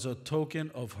umbrella was a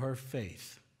token of her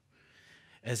faith.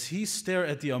 As he stared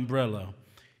at the umbrella,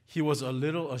 he was a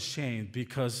little ashamed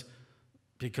because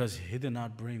he did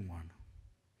not bring one.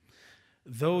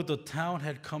 Though the town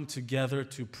had come together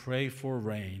to pray for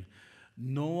rain,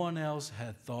 no one else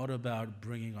had thought about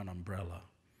bringing an umbrella.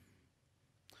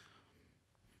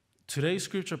 Today's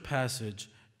scripture passage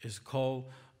is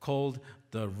called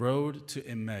the road to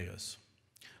Emmaus.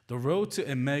 The road to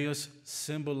Emmaus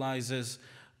symbolizes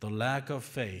the lack of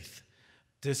faith,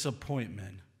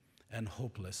 disappointment, and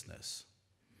hopelessness.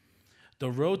 The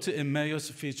road to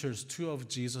Emmaus features two of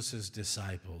Jesus'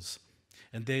 disciples,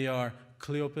 and they are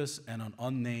Cleopas and an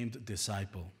unnamed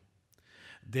disciple.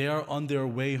 They are on their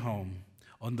way home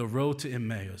on the road to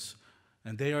Emmaus,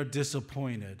 and they are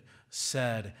disappointed,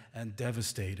 sad, and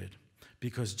devastated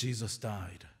because Jesus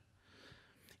died.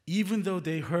 Even though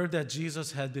they heard that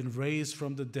Jesus had been raised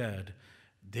from the dead,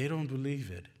 they don't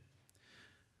believe it.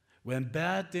 When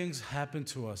bad things happen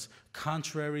to us,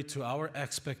 contrary to our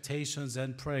expectations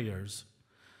and prayers,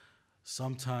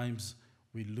 sometimes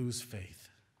we lose faith.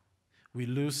 We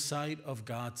lose sight of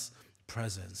God's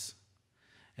presence,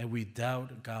 and we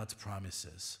doubt God's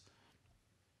promises.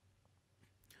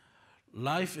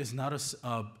 Life is not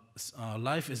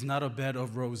a bed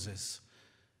of roses.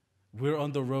 We're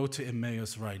on the road to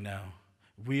Emmaus right now.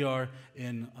 We are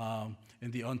in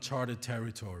the uncharted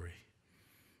territory.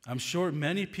 I'm sure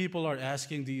many people are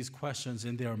asking these questions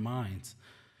in their minds.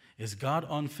 Is God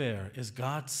unfair? Is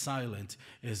God silent?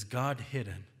 Is God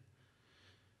hidden?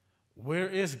 Where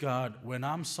is God when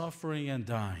I'm suffering and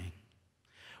dying?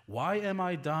 Why am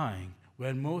I dying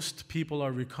when most people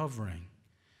are recovering?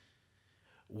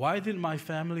 Why did my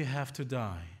family have to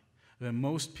die when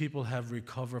most people have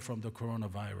recovered from the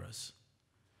coronavirus?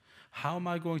 How am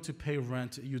I going to pay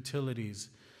rent, utilities?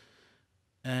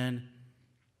 And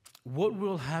what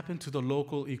will happen to the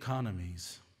local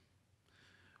economies?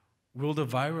 Will the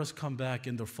virus come back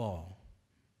in the fall?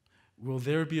 Will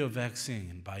there be a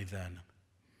vaccine by then?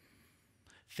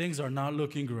 Things are not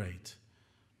looking great.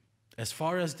 As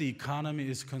far as the economy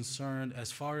is concerned,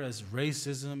 as far as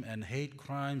racism and hate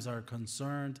crimes are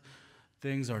concerned,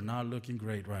 things are not looking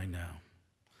great right now.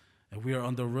 And we are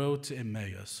on the road to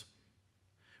Emmaus.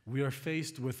 We are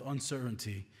faced with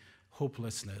uncertainty,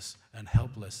 hopelessness, and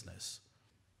helplessness.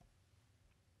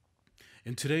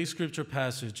 In today's scripture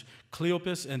passage,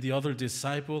 Cleopas and the other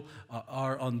disciple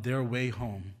are on their way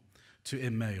home to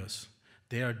Emmaus.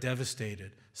 They are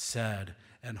devastated, sad,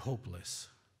 and hopeless.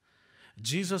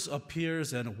 Jesus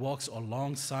appears and walks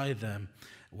alongside them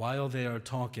while they are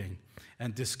talking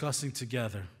and discussing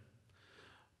together.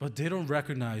 But they don't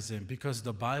recognize him because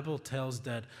the Bible tells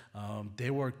that they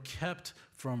were kept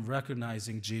from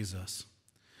recognizing Jesus.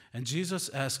 And Jesus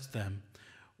asks them,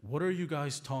 "What are you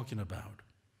guys talking about?"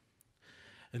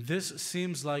 And this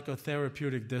seems like a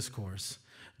therapeutic discourse.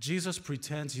 Jesus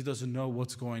pretends he doesn't know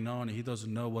what's going on. He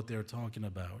doesn't know what they're talking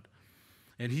about.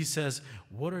 And he says,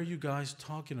 "What are you guys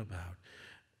talking about?"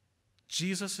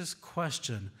 Jesus'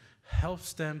 question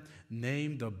helps them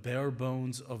name the bare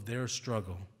bones of their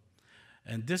struggle.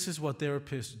 And this is what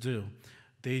therapists do.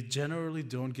 They generally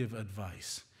don't give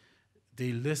advice.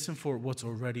 They listen for what's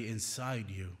already inside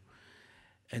you.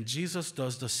 And Jesus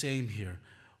does the same here.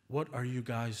 What are you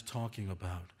guys talking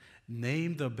about?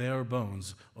 Name the bare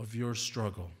bones of your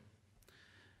struggle.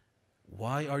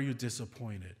 Why are you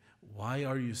disappointed? Why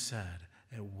are you sad?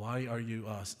 And why are you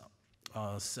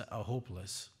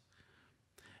hopeless?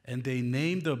 And they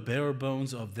name the bare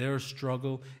bones of their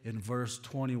struggle in verse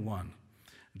 21.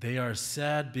 They are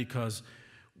sad because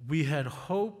we had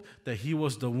hoped that he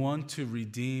was the one to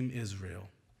redeem Israel.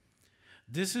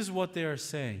 This is what they are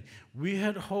saying. We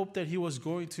had hoped that he was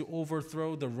going to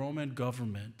overthrow the Roman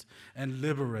government and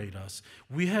liberate us.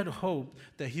 We had hoped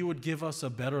that he would give us a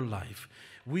better life.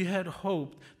 We had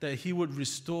hoped that he would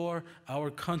restore our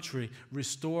country,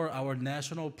 restore our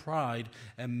national pride,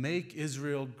 and make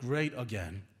Israel great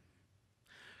again.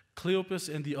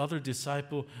 Cleopas and the other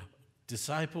disciple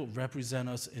represent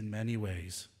us in many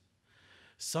ways.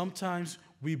 Sometimes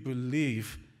we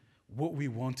believe what we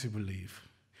want to believe.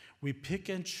 We pick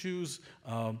and choose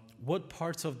what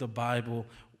parts of the Bible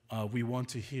we want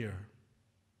to hear.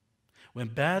 When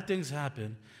bad things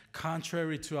happen,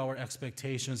 contrary to our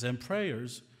expectations and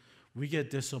prayers, we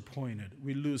get disappointed,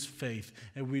 we lose faith,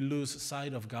 and we lose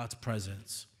sight of God's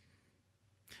presence.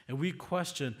 And we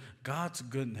question God's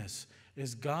goodness.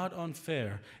 Is God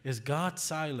unfair? Is God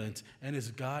silent? And is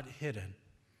God hidden?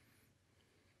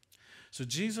 So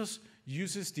Jesus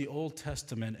uses the Old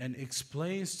Testament and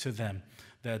explains to them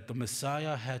that the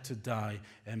Messiah had to die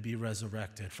and be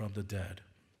resurrected from the dead.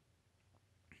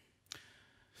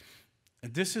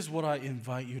 And this is what I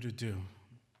invite you to do.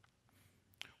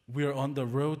 We are on the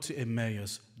road to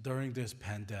Emmaus during this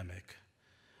pandemic.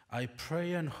 I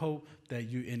pray and hope that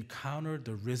you encounter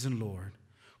the risen Lord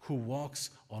who walks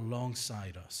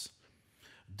alongside us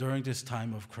during this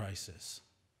time of crisis.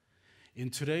 In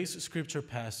today's scripture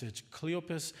passage,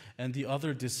 Cleopas and the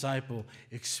other disciple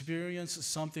experience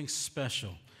something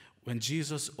special when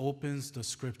Jesus opens the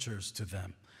scriptures to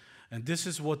them. And this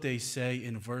is what they say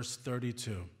in verse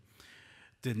 32.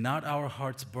 Did not our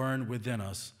hearts burn within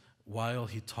us while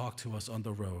he talked to us on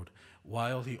the road,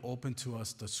 while he opened to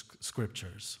us the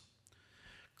scriptures?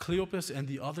 Cleopas and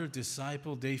the other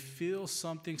disciple, they feel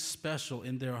something special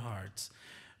in their hearts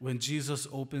when Jesus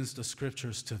opens the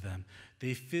scriptures to them.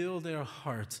 They feel their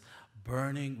hearts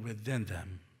burning within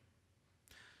them.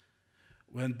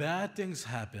 When bad things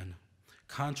happen,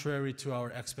 contrary to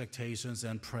our expectations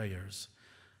and prayers,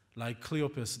 like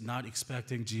Cleopas not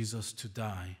expecting Jesus to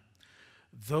die,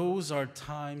 those are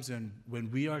times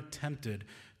when we are tempted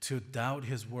to doubt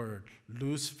his word,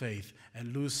 lose faith,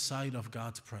 and lose sight of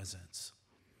God's presence.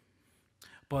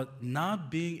 But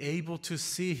not being able to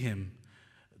see him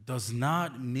does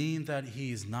not mean that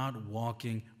he is not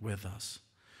walking with us.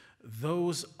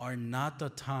 Those are not the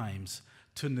times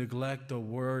to neglect the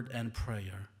word and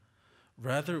prayer.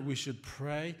 Rather, we should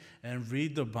pray and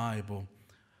read the Bible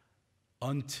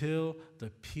until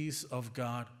the peace of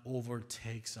God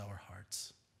overtakes our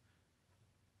hearts.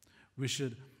 We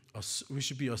should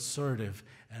be assertive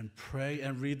and pray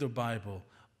and read the Bible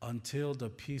until the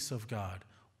peace of God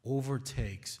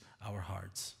overtakes our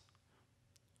hearts.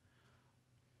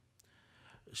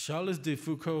 Charles de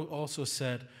Foucault also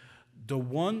said, the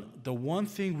one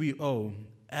thing we owe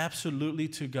absolutely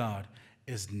to God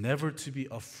is never to be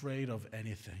afraid of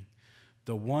anything.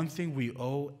 The one thing we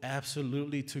owe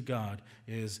absolutely to God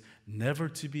is never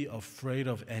to be afraid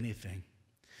of anything.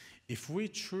 If we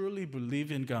truly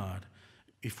believe in God,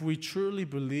 if we truly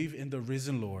believe in the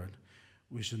risen Lord,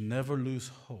 we should never lose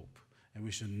hope and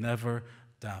we should never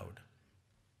doubt.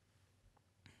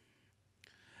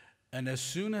 And as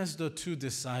soon as the two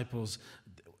disciples,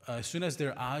 as soon as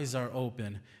their eyes are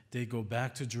open, they go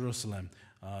back to Jerusalem.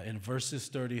 In verses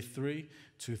 33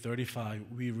 to 35,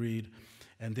 we read,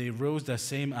 "And they rose that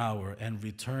same hour and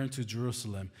returned to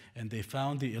Jerusalem, and they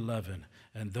found the 11,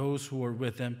 and those who were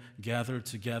with them gathered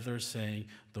together, saying,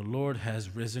 'The Lord has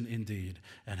risen indeed,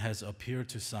 and has appeared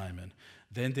to Simon.'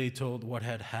 Then they told what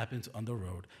had happened on the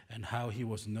road, and how he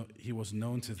was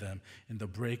known to them in the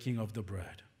breaking of the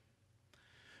bread."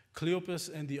 Cleopas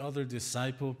and the other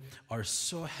disciple are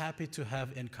so happy to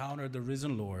have encountered the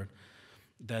risen Lord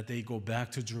that they go back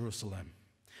to Jerusalem.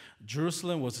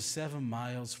 Jerusalem was 7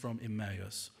 miles from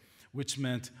Emmaus, which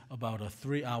meant about a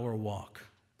 3-hour walk.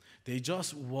 They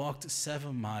just walked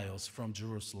 7 miles from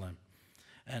Jerusalem,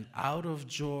 and out of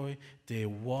joy, they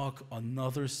walk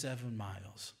another 7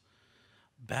 miles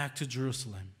back to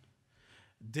Jerusalem.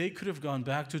 They could have gone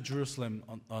back to Jerusalem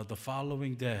on the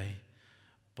following day,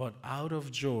 but out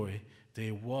of joy, they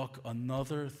walk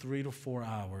another 3 to 4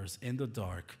 hours in the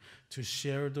dark to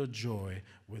share the joy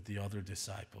with the other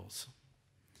disciples.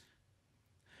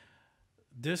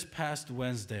 This past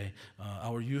Wednesday,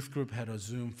 our youth group had a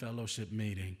Zoom fellowship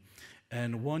meeting,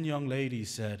 and one young lady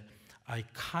said, I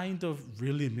kind of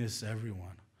really miss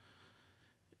everyone.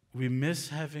 We miss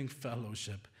having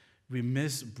fellowship. We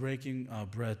miss breaking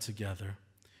bread together.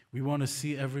 We want to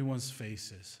see everyone's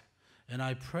faces. And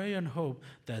I pray and hope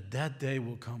that that day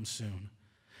will come soon.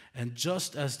 And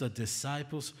just as the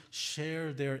disciples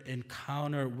share their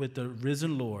encounter with the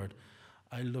risen Lord,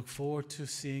 I look forward to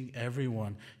seeing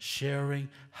everyone sharing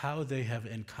how they have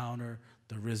encountered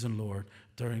the risen Lord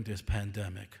during this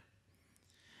pandemic.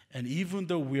 And even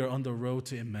though we are on the road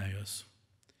to Emmaus,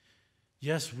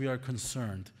 yes, we are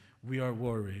concerned, we are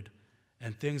worried,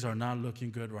 and things are not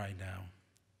looking good right now.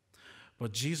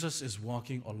 But Jesus is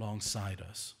walking alongside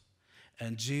us,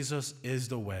 and Jesus is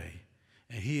the way,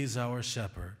 and he is our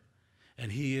shepherd,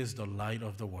 and he is the light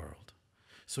of the world.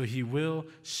 So he will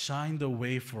shine the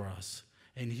way for us,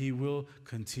 and he will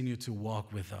continue to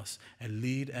walk with us and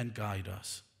lead and guide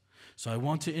us. So I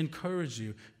want to encourage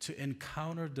you to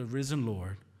encounter the risen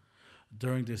Lord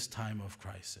during this time of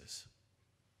crisis.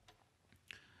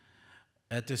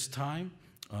 At this time,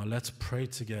 let's pray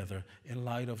together in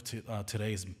light of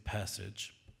today's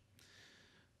passage.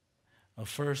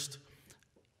 First,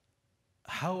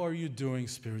 how are you doing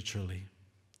spiritually?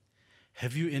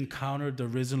 Have you encountered the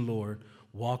risen Lord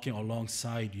walking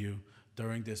alongside you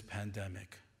during this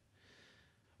pandemic?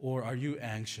 Or are you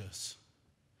anxious?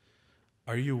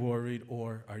 Are you worried,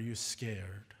 or are you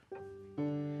scared?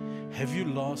 Have you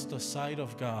lost the sight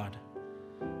of God,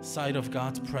 sight of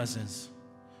God's presence?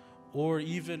 Or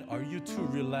even, are you too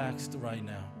relaxed right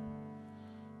now?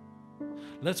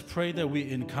 Let's pray that we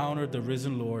encounter the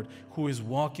risen Lord who is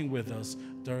walking with us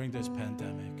during this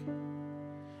pandemic.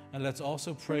 And let's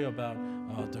also pray about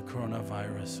the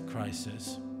coronavirus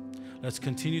crisis. Let's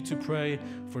continue to pray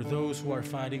for those who are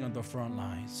fighting on the front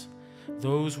lines,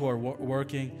 those who are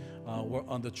working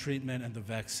on the treatment and the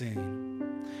vaccine,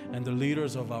 and the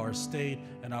leaders of our state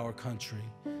and our country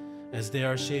as they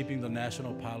are shaping the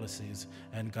national policies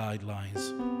and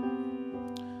guidelines.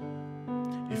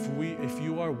 If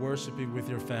you are worshiping with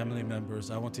your family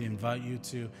members, I want to invite you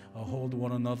to hold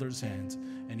one another's hands.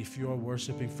 And if you are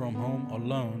worshiping from home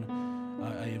alone,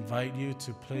 I invite you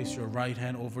to place your right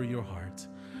hand over your heart.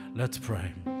 Let's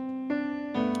pray.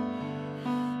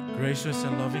 Gracious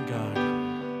and loving God,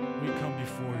 we come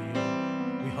before you.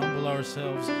 We humble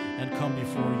ourselves and come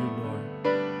before you, Lord.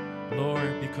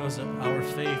 Lord, because our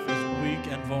faith is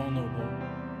weak and vulnerable,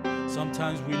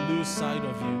 sometimes we lose sight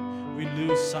of you. We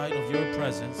lose sight of your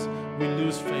presence. We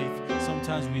lose faith.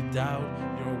 Sometimes we doubt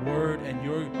your word and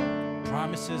your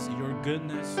promises, your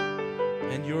goodness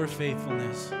and your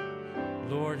faithfulness.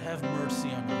 Lord, have mercy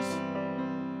on us.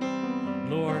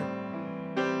 Lord,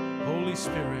 Holy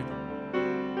Spirit,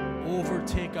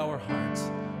 overtake our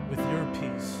hearts with your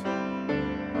peace.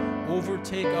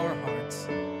 Overtake our hearts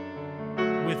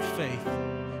with faith.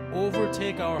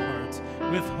 Overtake our hearts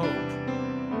with hope.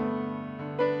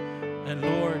 And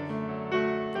Lord,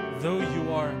 though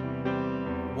you are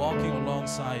walking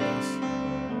alongside us,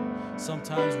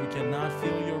 sometimes we cannot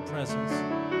feel your presence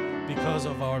because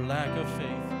of our lack of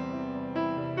faith.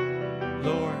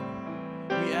 Lord,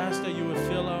 we ask that you would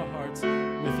fill our hearts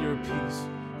with your peace,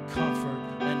 comfort,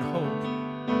 and hope,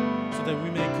 so that we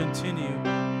may continue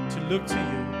to look to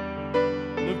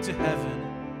you, look to heaven,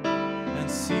 and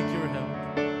seek your help.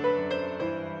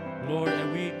 Lord,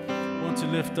 and we want to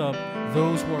lift up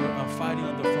those who are fighting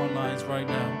on the front lines right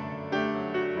now.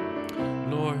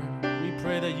 Lord, we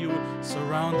pray that you would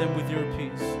surround them with your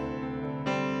peace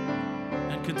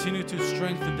and continue to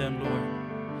strengthen them, Lord.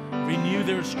 Renew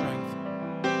their strength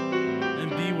and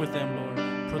be with them, Lord.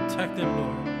 Protect them,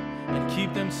 Lord, and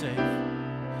keep them safe.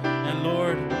 And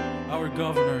Lord, our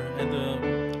governor and the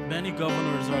many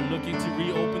governors are looking to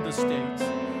reopen the states.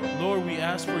 Lord, we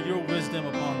ask for your wisdom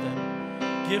upon them.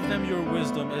 Give them your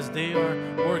wisdom as they are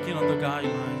working on the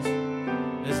guidelines,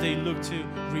 as they look to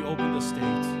reopen the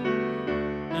states.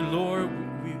 And Lord,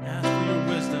 we ask for your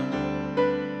wisdom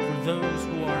for those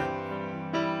who are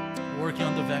working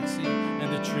on the vaccine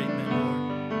and the treatment, Lord.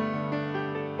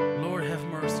 Lord, have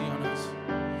mercy on us.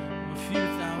 A few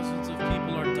thousands of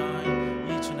people are dying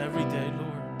each and every day,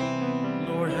 Lord.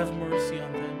 Lord, have mercy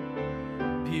on them.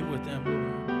 Be with them,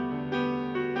 Lord.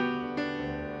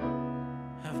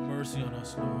 Have mercy on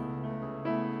us, Lord.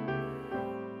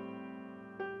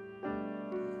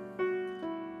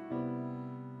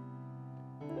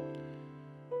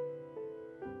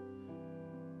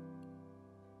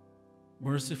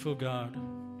 Merciful God,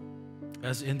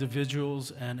 as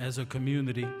individuals and as a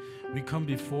community, we come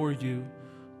before you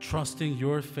trusting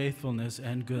your faithfulness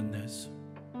and goodness.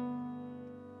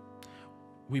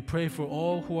 We pray for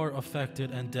all who are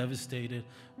affected and devastated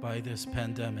by this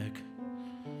pandemic.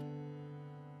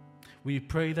 We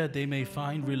pray that they may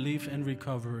find relief and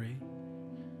recovery.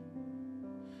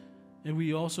 And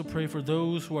we also pray for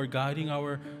those who are guiding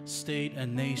our state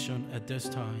and nation at this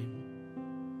time.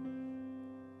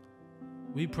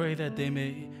 We pray that they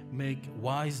may make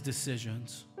wise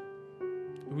decisions.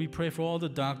 We pray for all the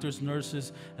doctors,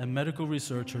 nurses, and medical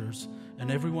researchers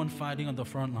and everyone fighting on the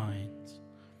front lines,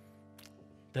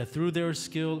 that through their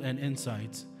skill and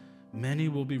insights, many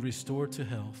will be restored to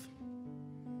health.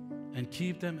 And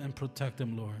keep them and protect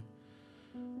them, Lord,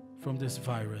 from this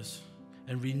virus.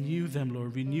 And renew them,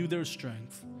 Lord, renew their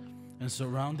strength and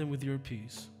surround them with your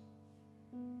peace.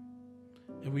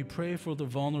 And we pray for the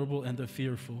vulnerable and the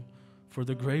fearful, for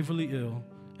the gravely ill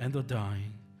and the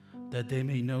dying, that they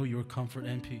may know your comfort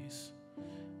and peace.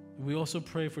 We also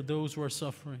pray for those who are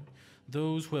suffering,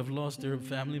 those who have lost their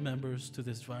family members to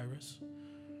this virus.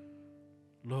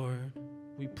 Lord,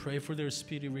 we pray for their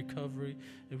speedy recovery,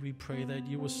 and we pray that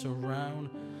you will surround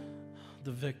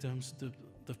the victims, the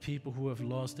people who have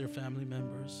lost their family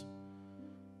members.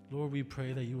 Lord, we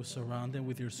pray that you will surround them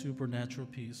with your supernatural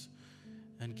peace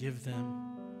and give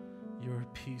them your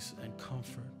peace and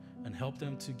comfort and help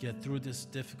them to get through this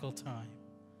difficult time.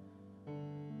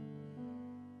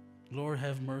 Lord,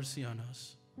 have mercy on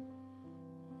us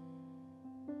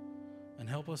and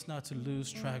help us not to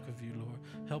lose track of you, Lord.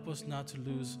 Help us not to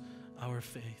lose our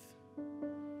faith.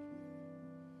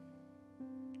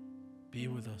 Be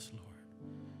with us, Lord.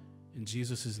 In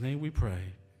Jesus' name we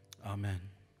pray. Amen.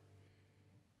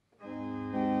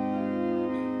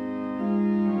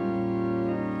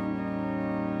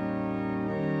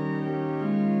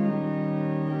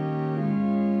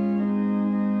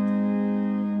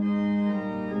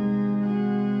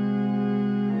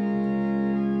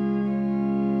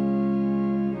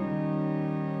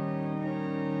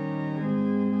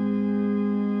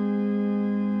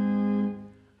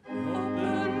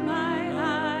 Open my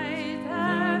eyes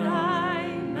that I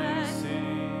may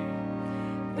see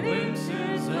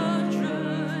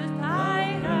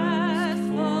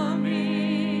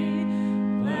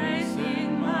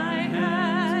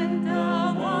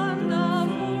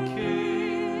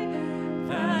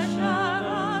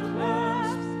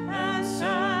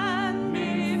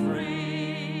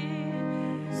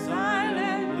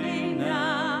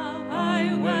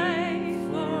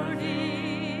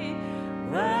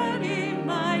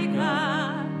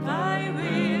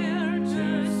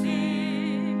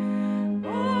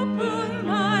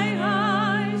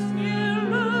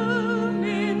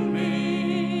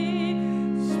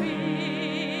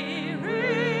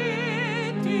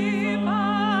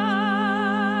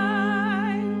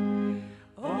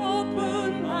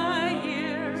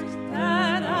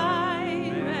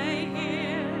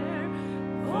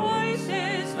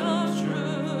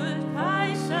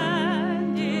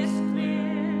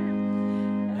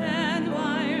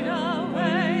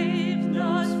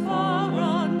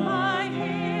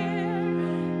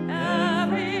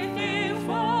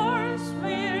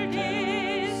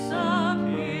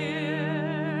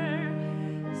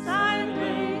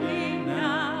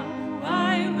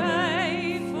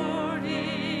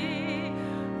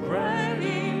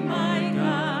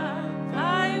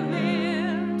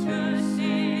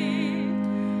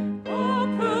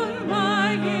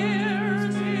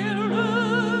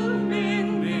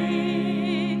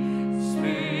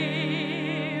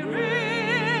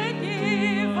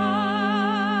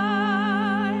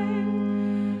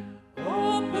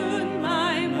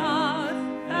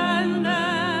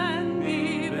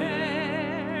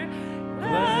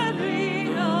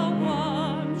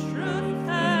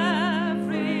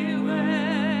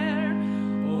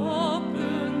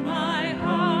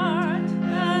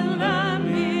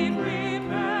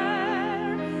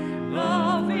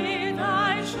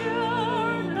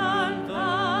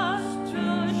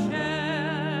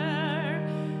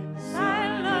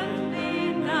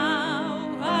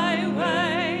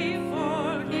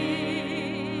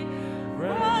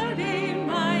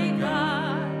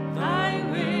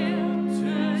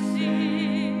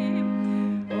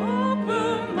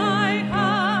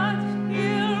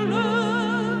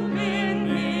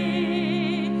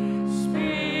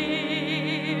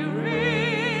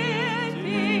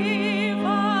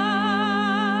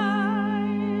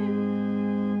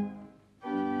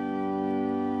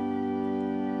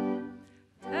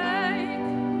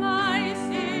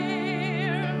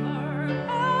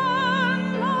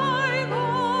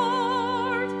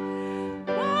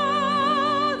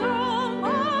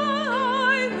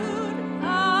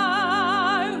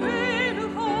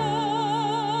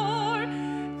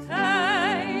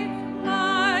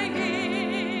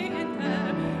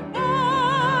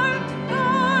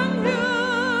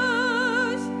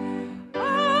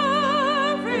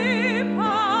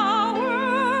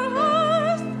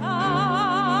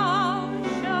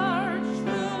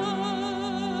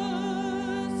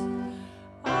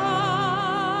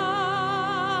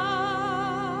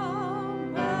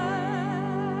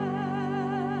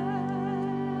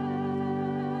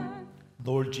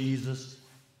Lord Jesus,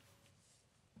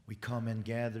 we come and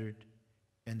gathered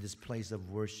in this place of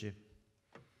worship.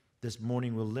 This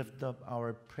morning we'll lift up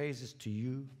our praises to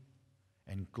you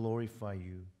and glorify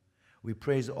you. We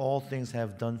praise all things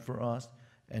have done for us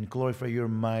and glorify your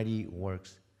mighty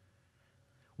works.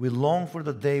 We long for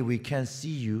the day we can see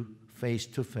you face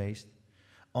to face.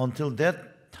 Until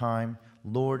that time,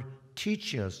 Lord,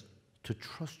 teach us to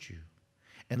trust you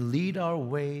and lead our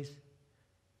ways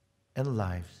and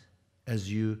lives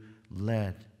as you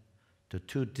led the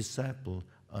two disciples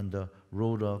on the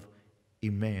road of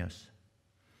Emmaus.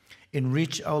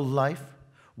 Enrich our life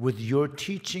with your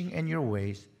teaching and your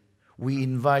ways. We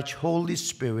invite Holy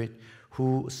Spirit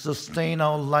who sustain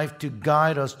our life to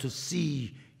guide us to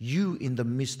see you in the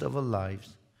midst of our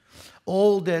lives.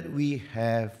 All that we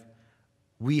have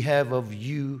of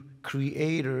you,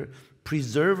 Creator,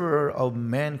 Preserver of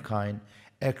mankind.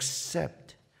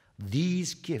 Accept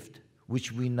these gifts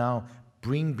which we now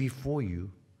bring before you,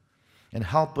 and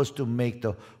help us to make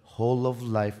the whole of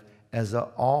life as an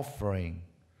offering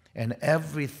and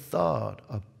every thought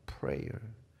a prayer.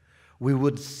 We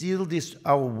would seal this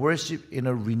our worship in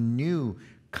a renewed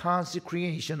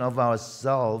consecration of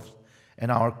ourselves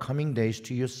and our coming days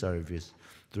to your service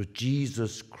through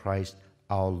Jesus Christ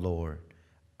our Lord.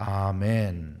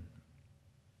 아멘.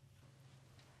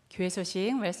 교회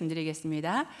소식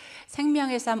말씀드리겠습니다.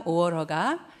 생명의 삶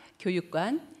 5월호가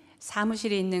교육관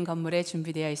사무실에 있는 건물에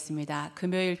준비되어 있습니다.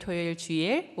 금요일, 토요일,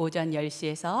 주일 오전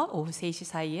 10시에서 오후 3시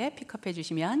사이에 픽업해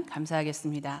주시면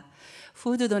감사하겠습니다.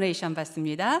 푸드 도네이션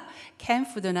받습니다. 캔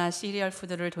푸드나 시리얼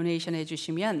푸드를 도네이션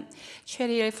해주시면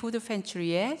체리엘 푸드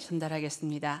팬츄리에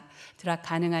전달하겠습니다. 드랍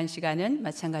가능한 시간은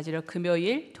마찬가지로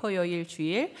금요일, 토요일,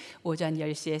 주일 오전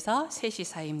 10시에서 3시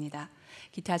사이입니다.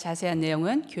 기타 자세한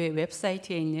내용은 교회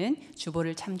웹사이트에 있는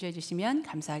주보를 참조해 주시면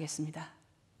감사하겠습니다.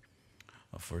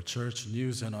 For church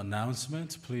news and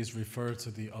announcements, please refer to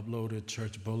the uploaded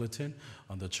church bulletin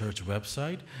on the church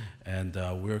website. And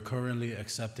we're currently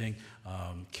accepting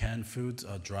canned foods,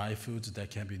 dry foods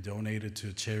that can be donated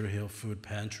to Cherry Hill Food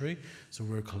Pantry. So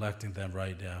we're collecting them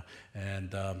right now.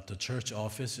 And the church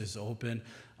office is open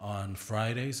on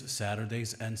Fridays,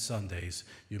 Saturdays, and Sundays.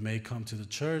 You may come to the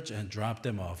church and drop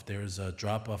them off. There's a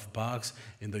drop-off box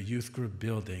in the youth group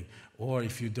building. Or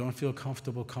if you don't feel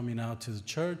comfortable coming out to the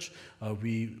church,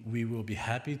 we will be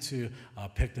happy to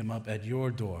pick them up at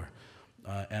your door.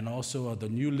 And also the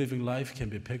New Living Life can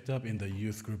be picked up in the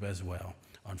youth group as well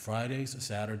on Fridays,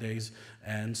 Saturdays,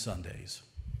 and Sundays.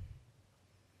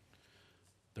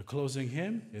 The closing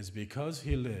hymn is Because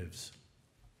He Lives.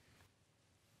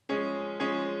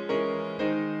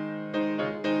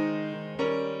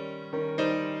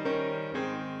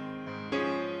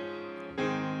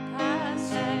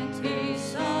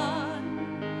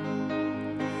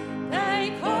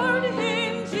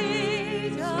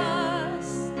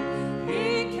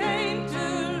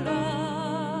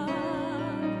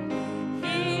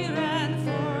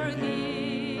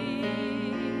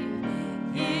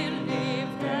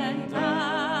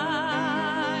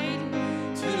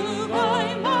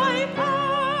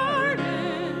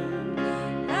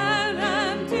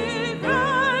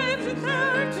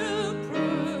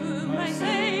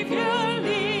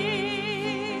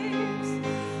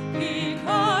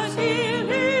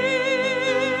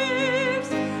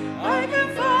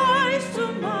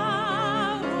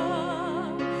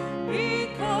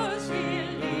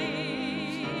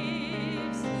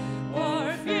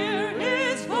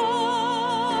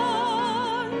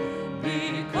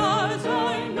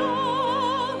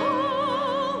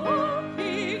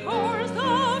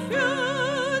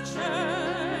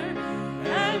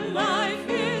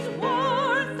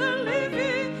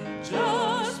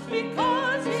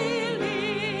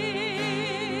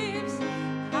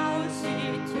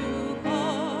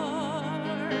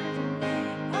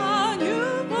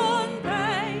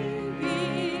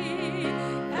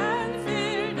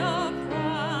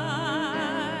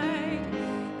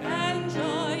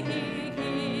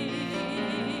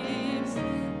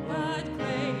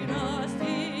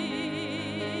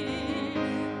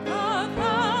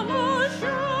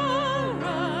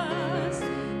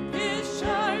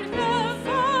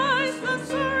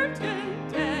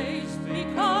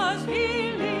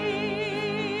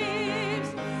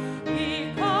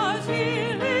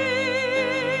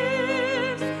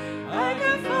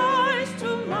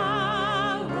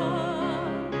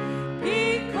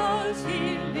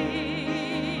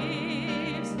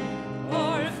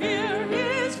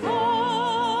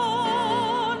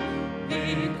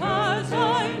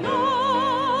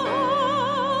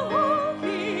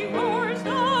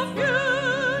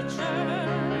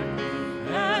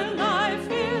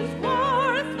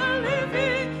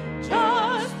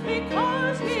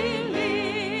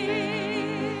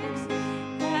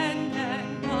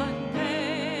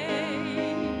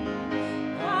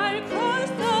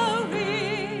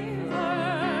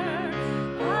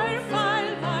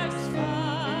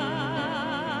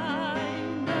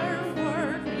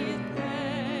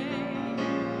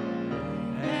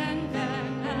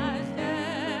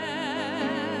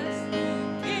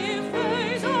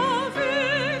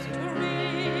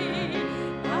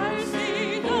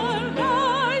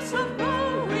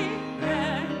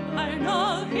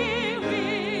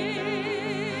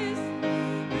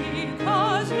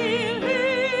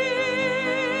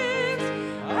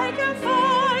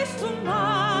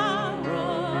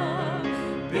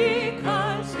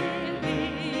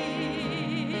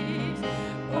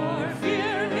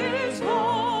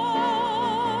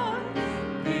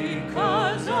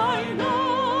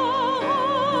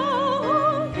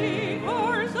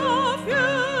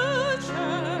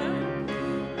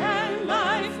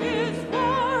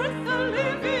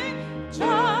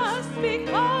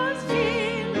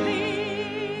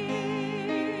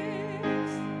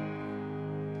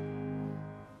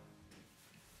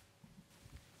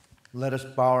 Let us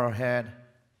bow our head.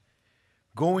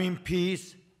 Go in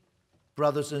peace,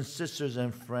 brothers and sisters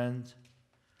and friends.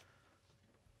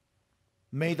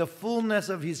 May the fullness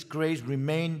of His grace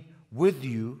remain with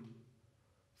you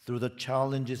through the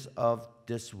challenges of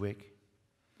this week.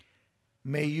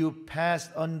 May you pass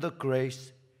on the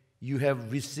grace you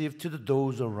have received to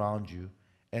those around you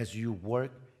as you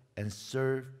work and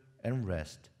serve and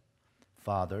rest.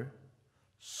 Father,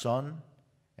 Son,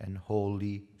 and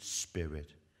Holy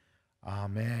Spirit.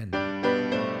 Amen.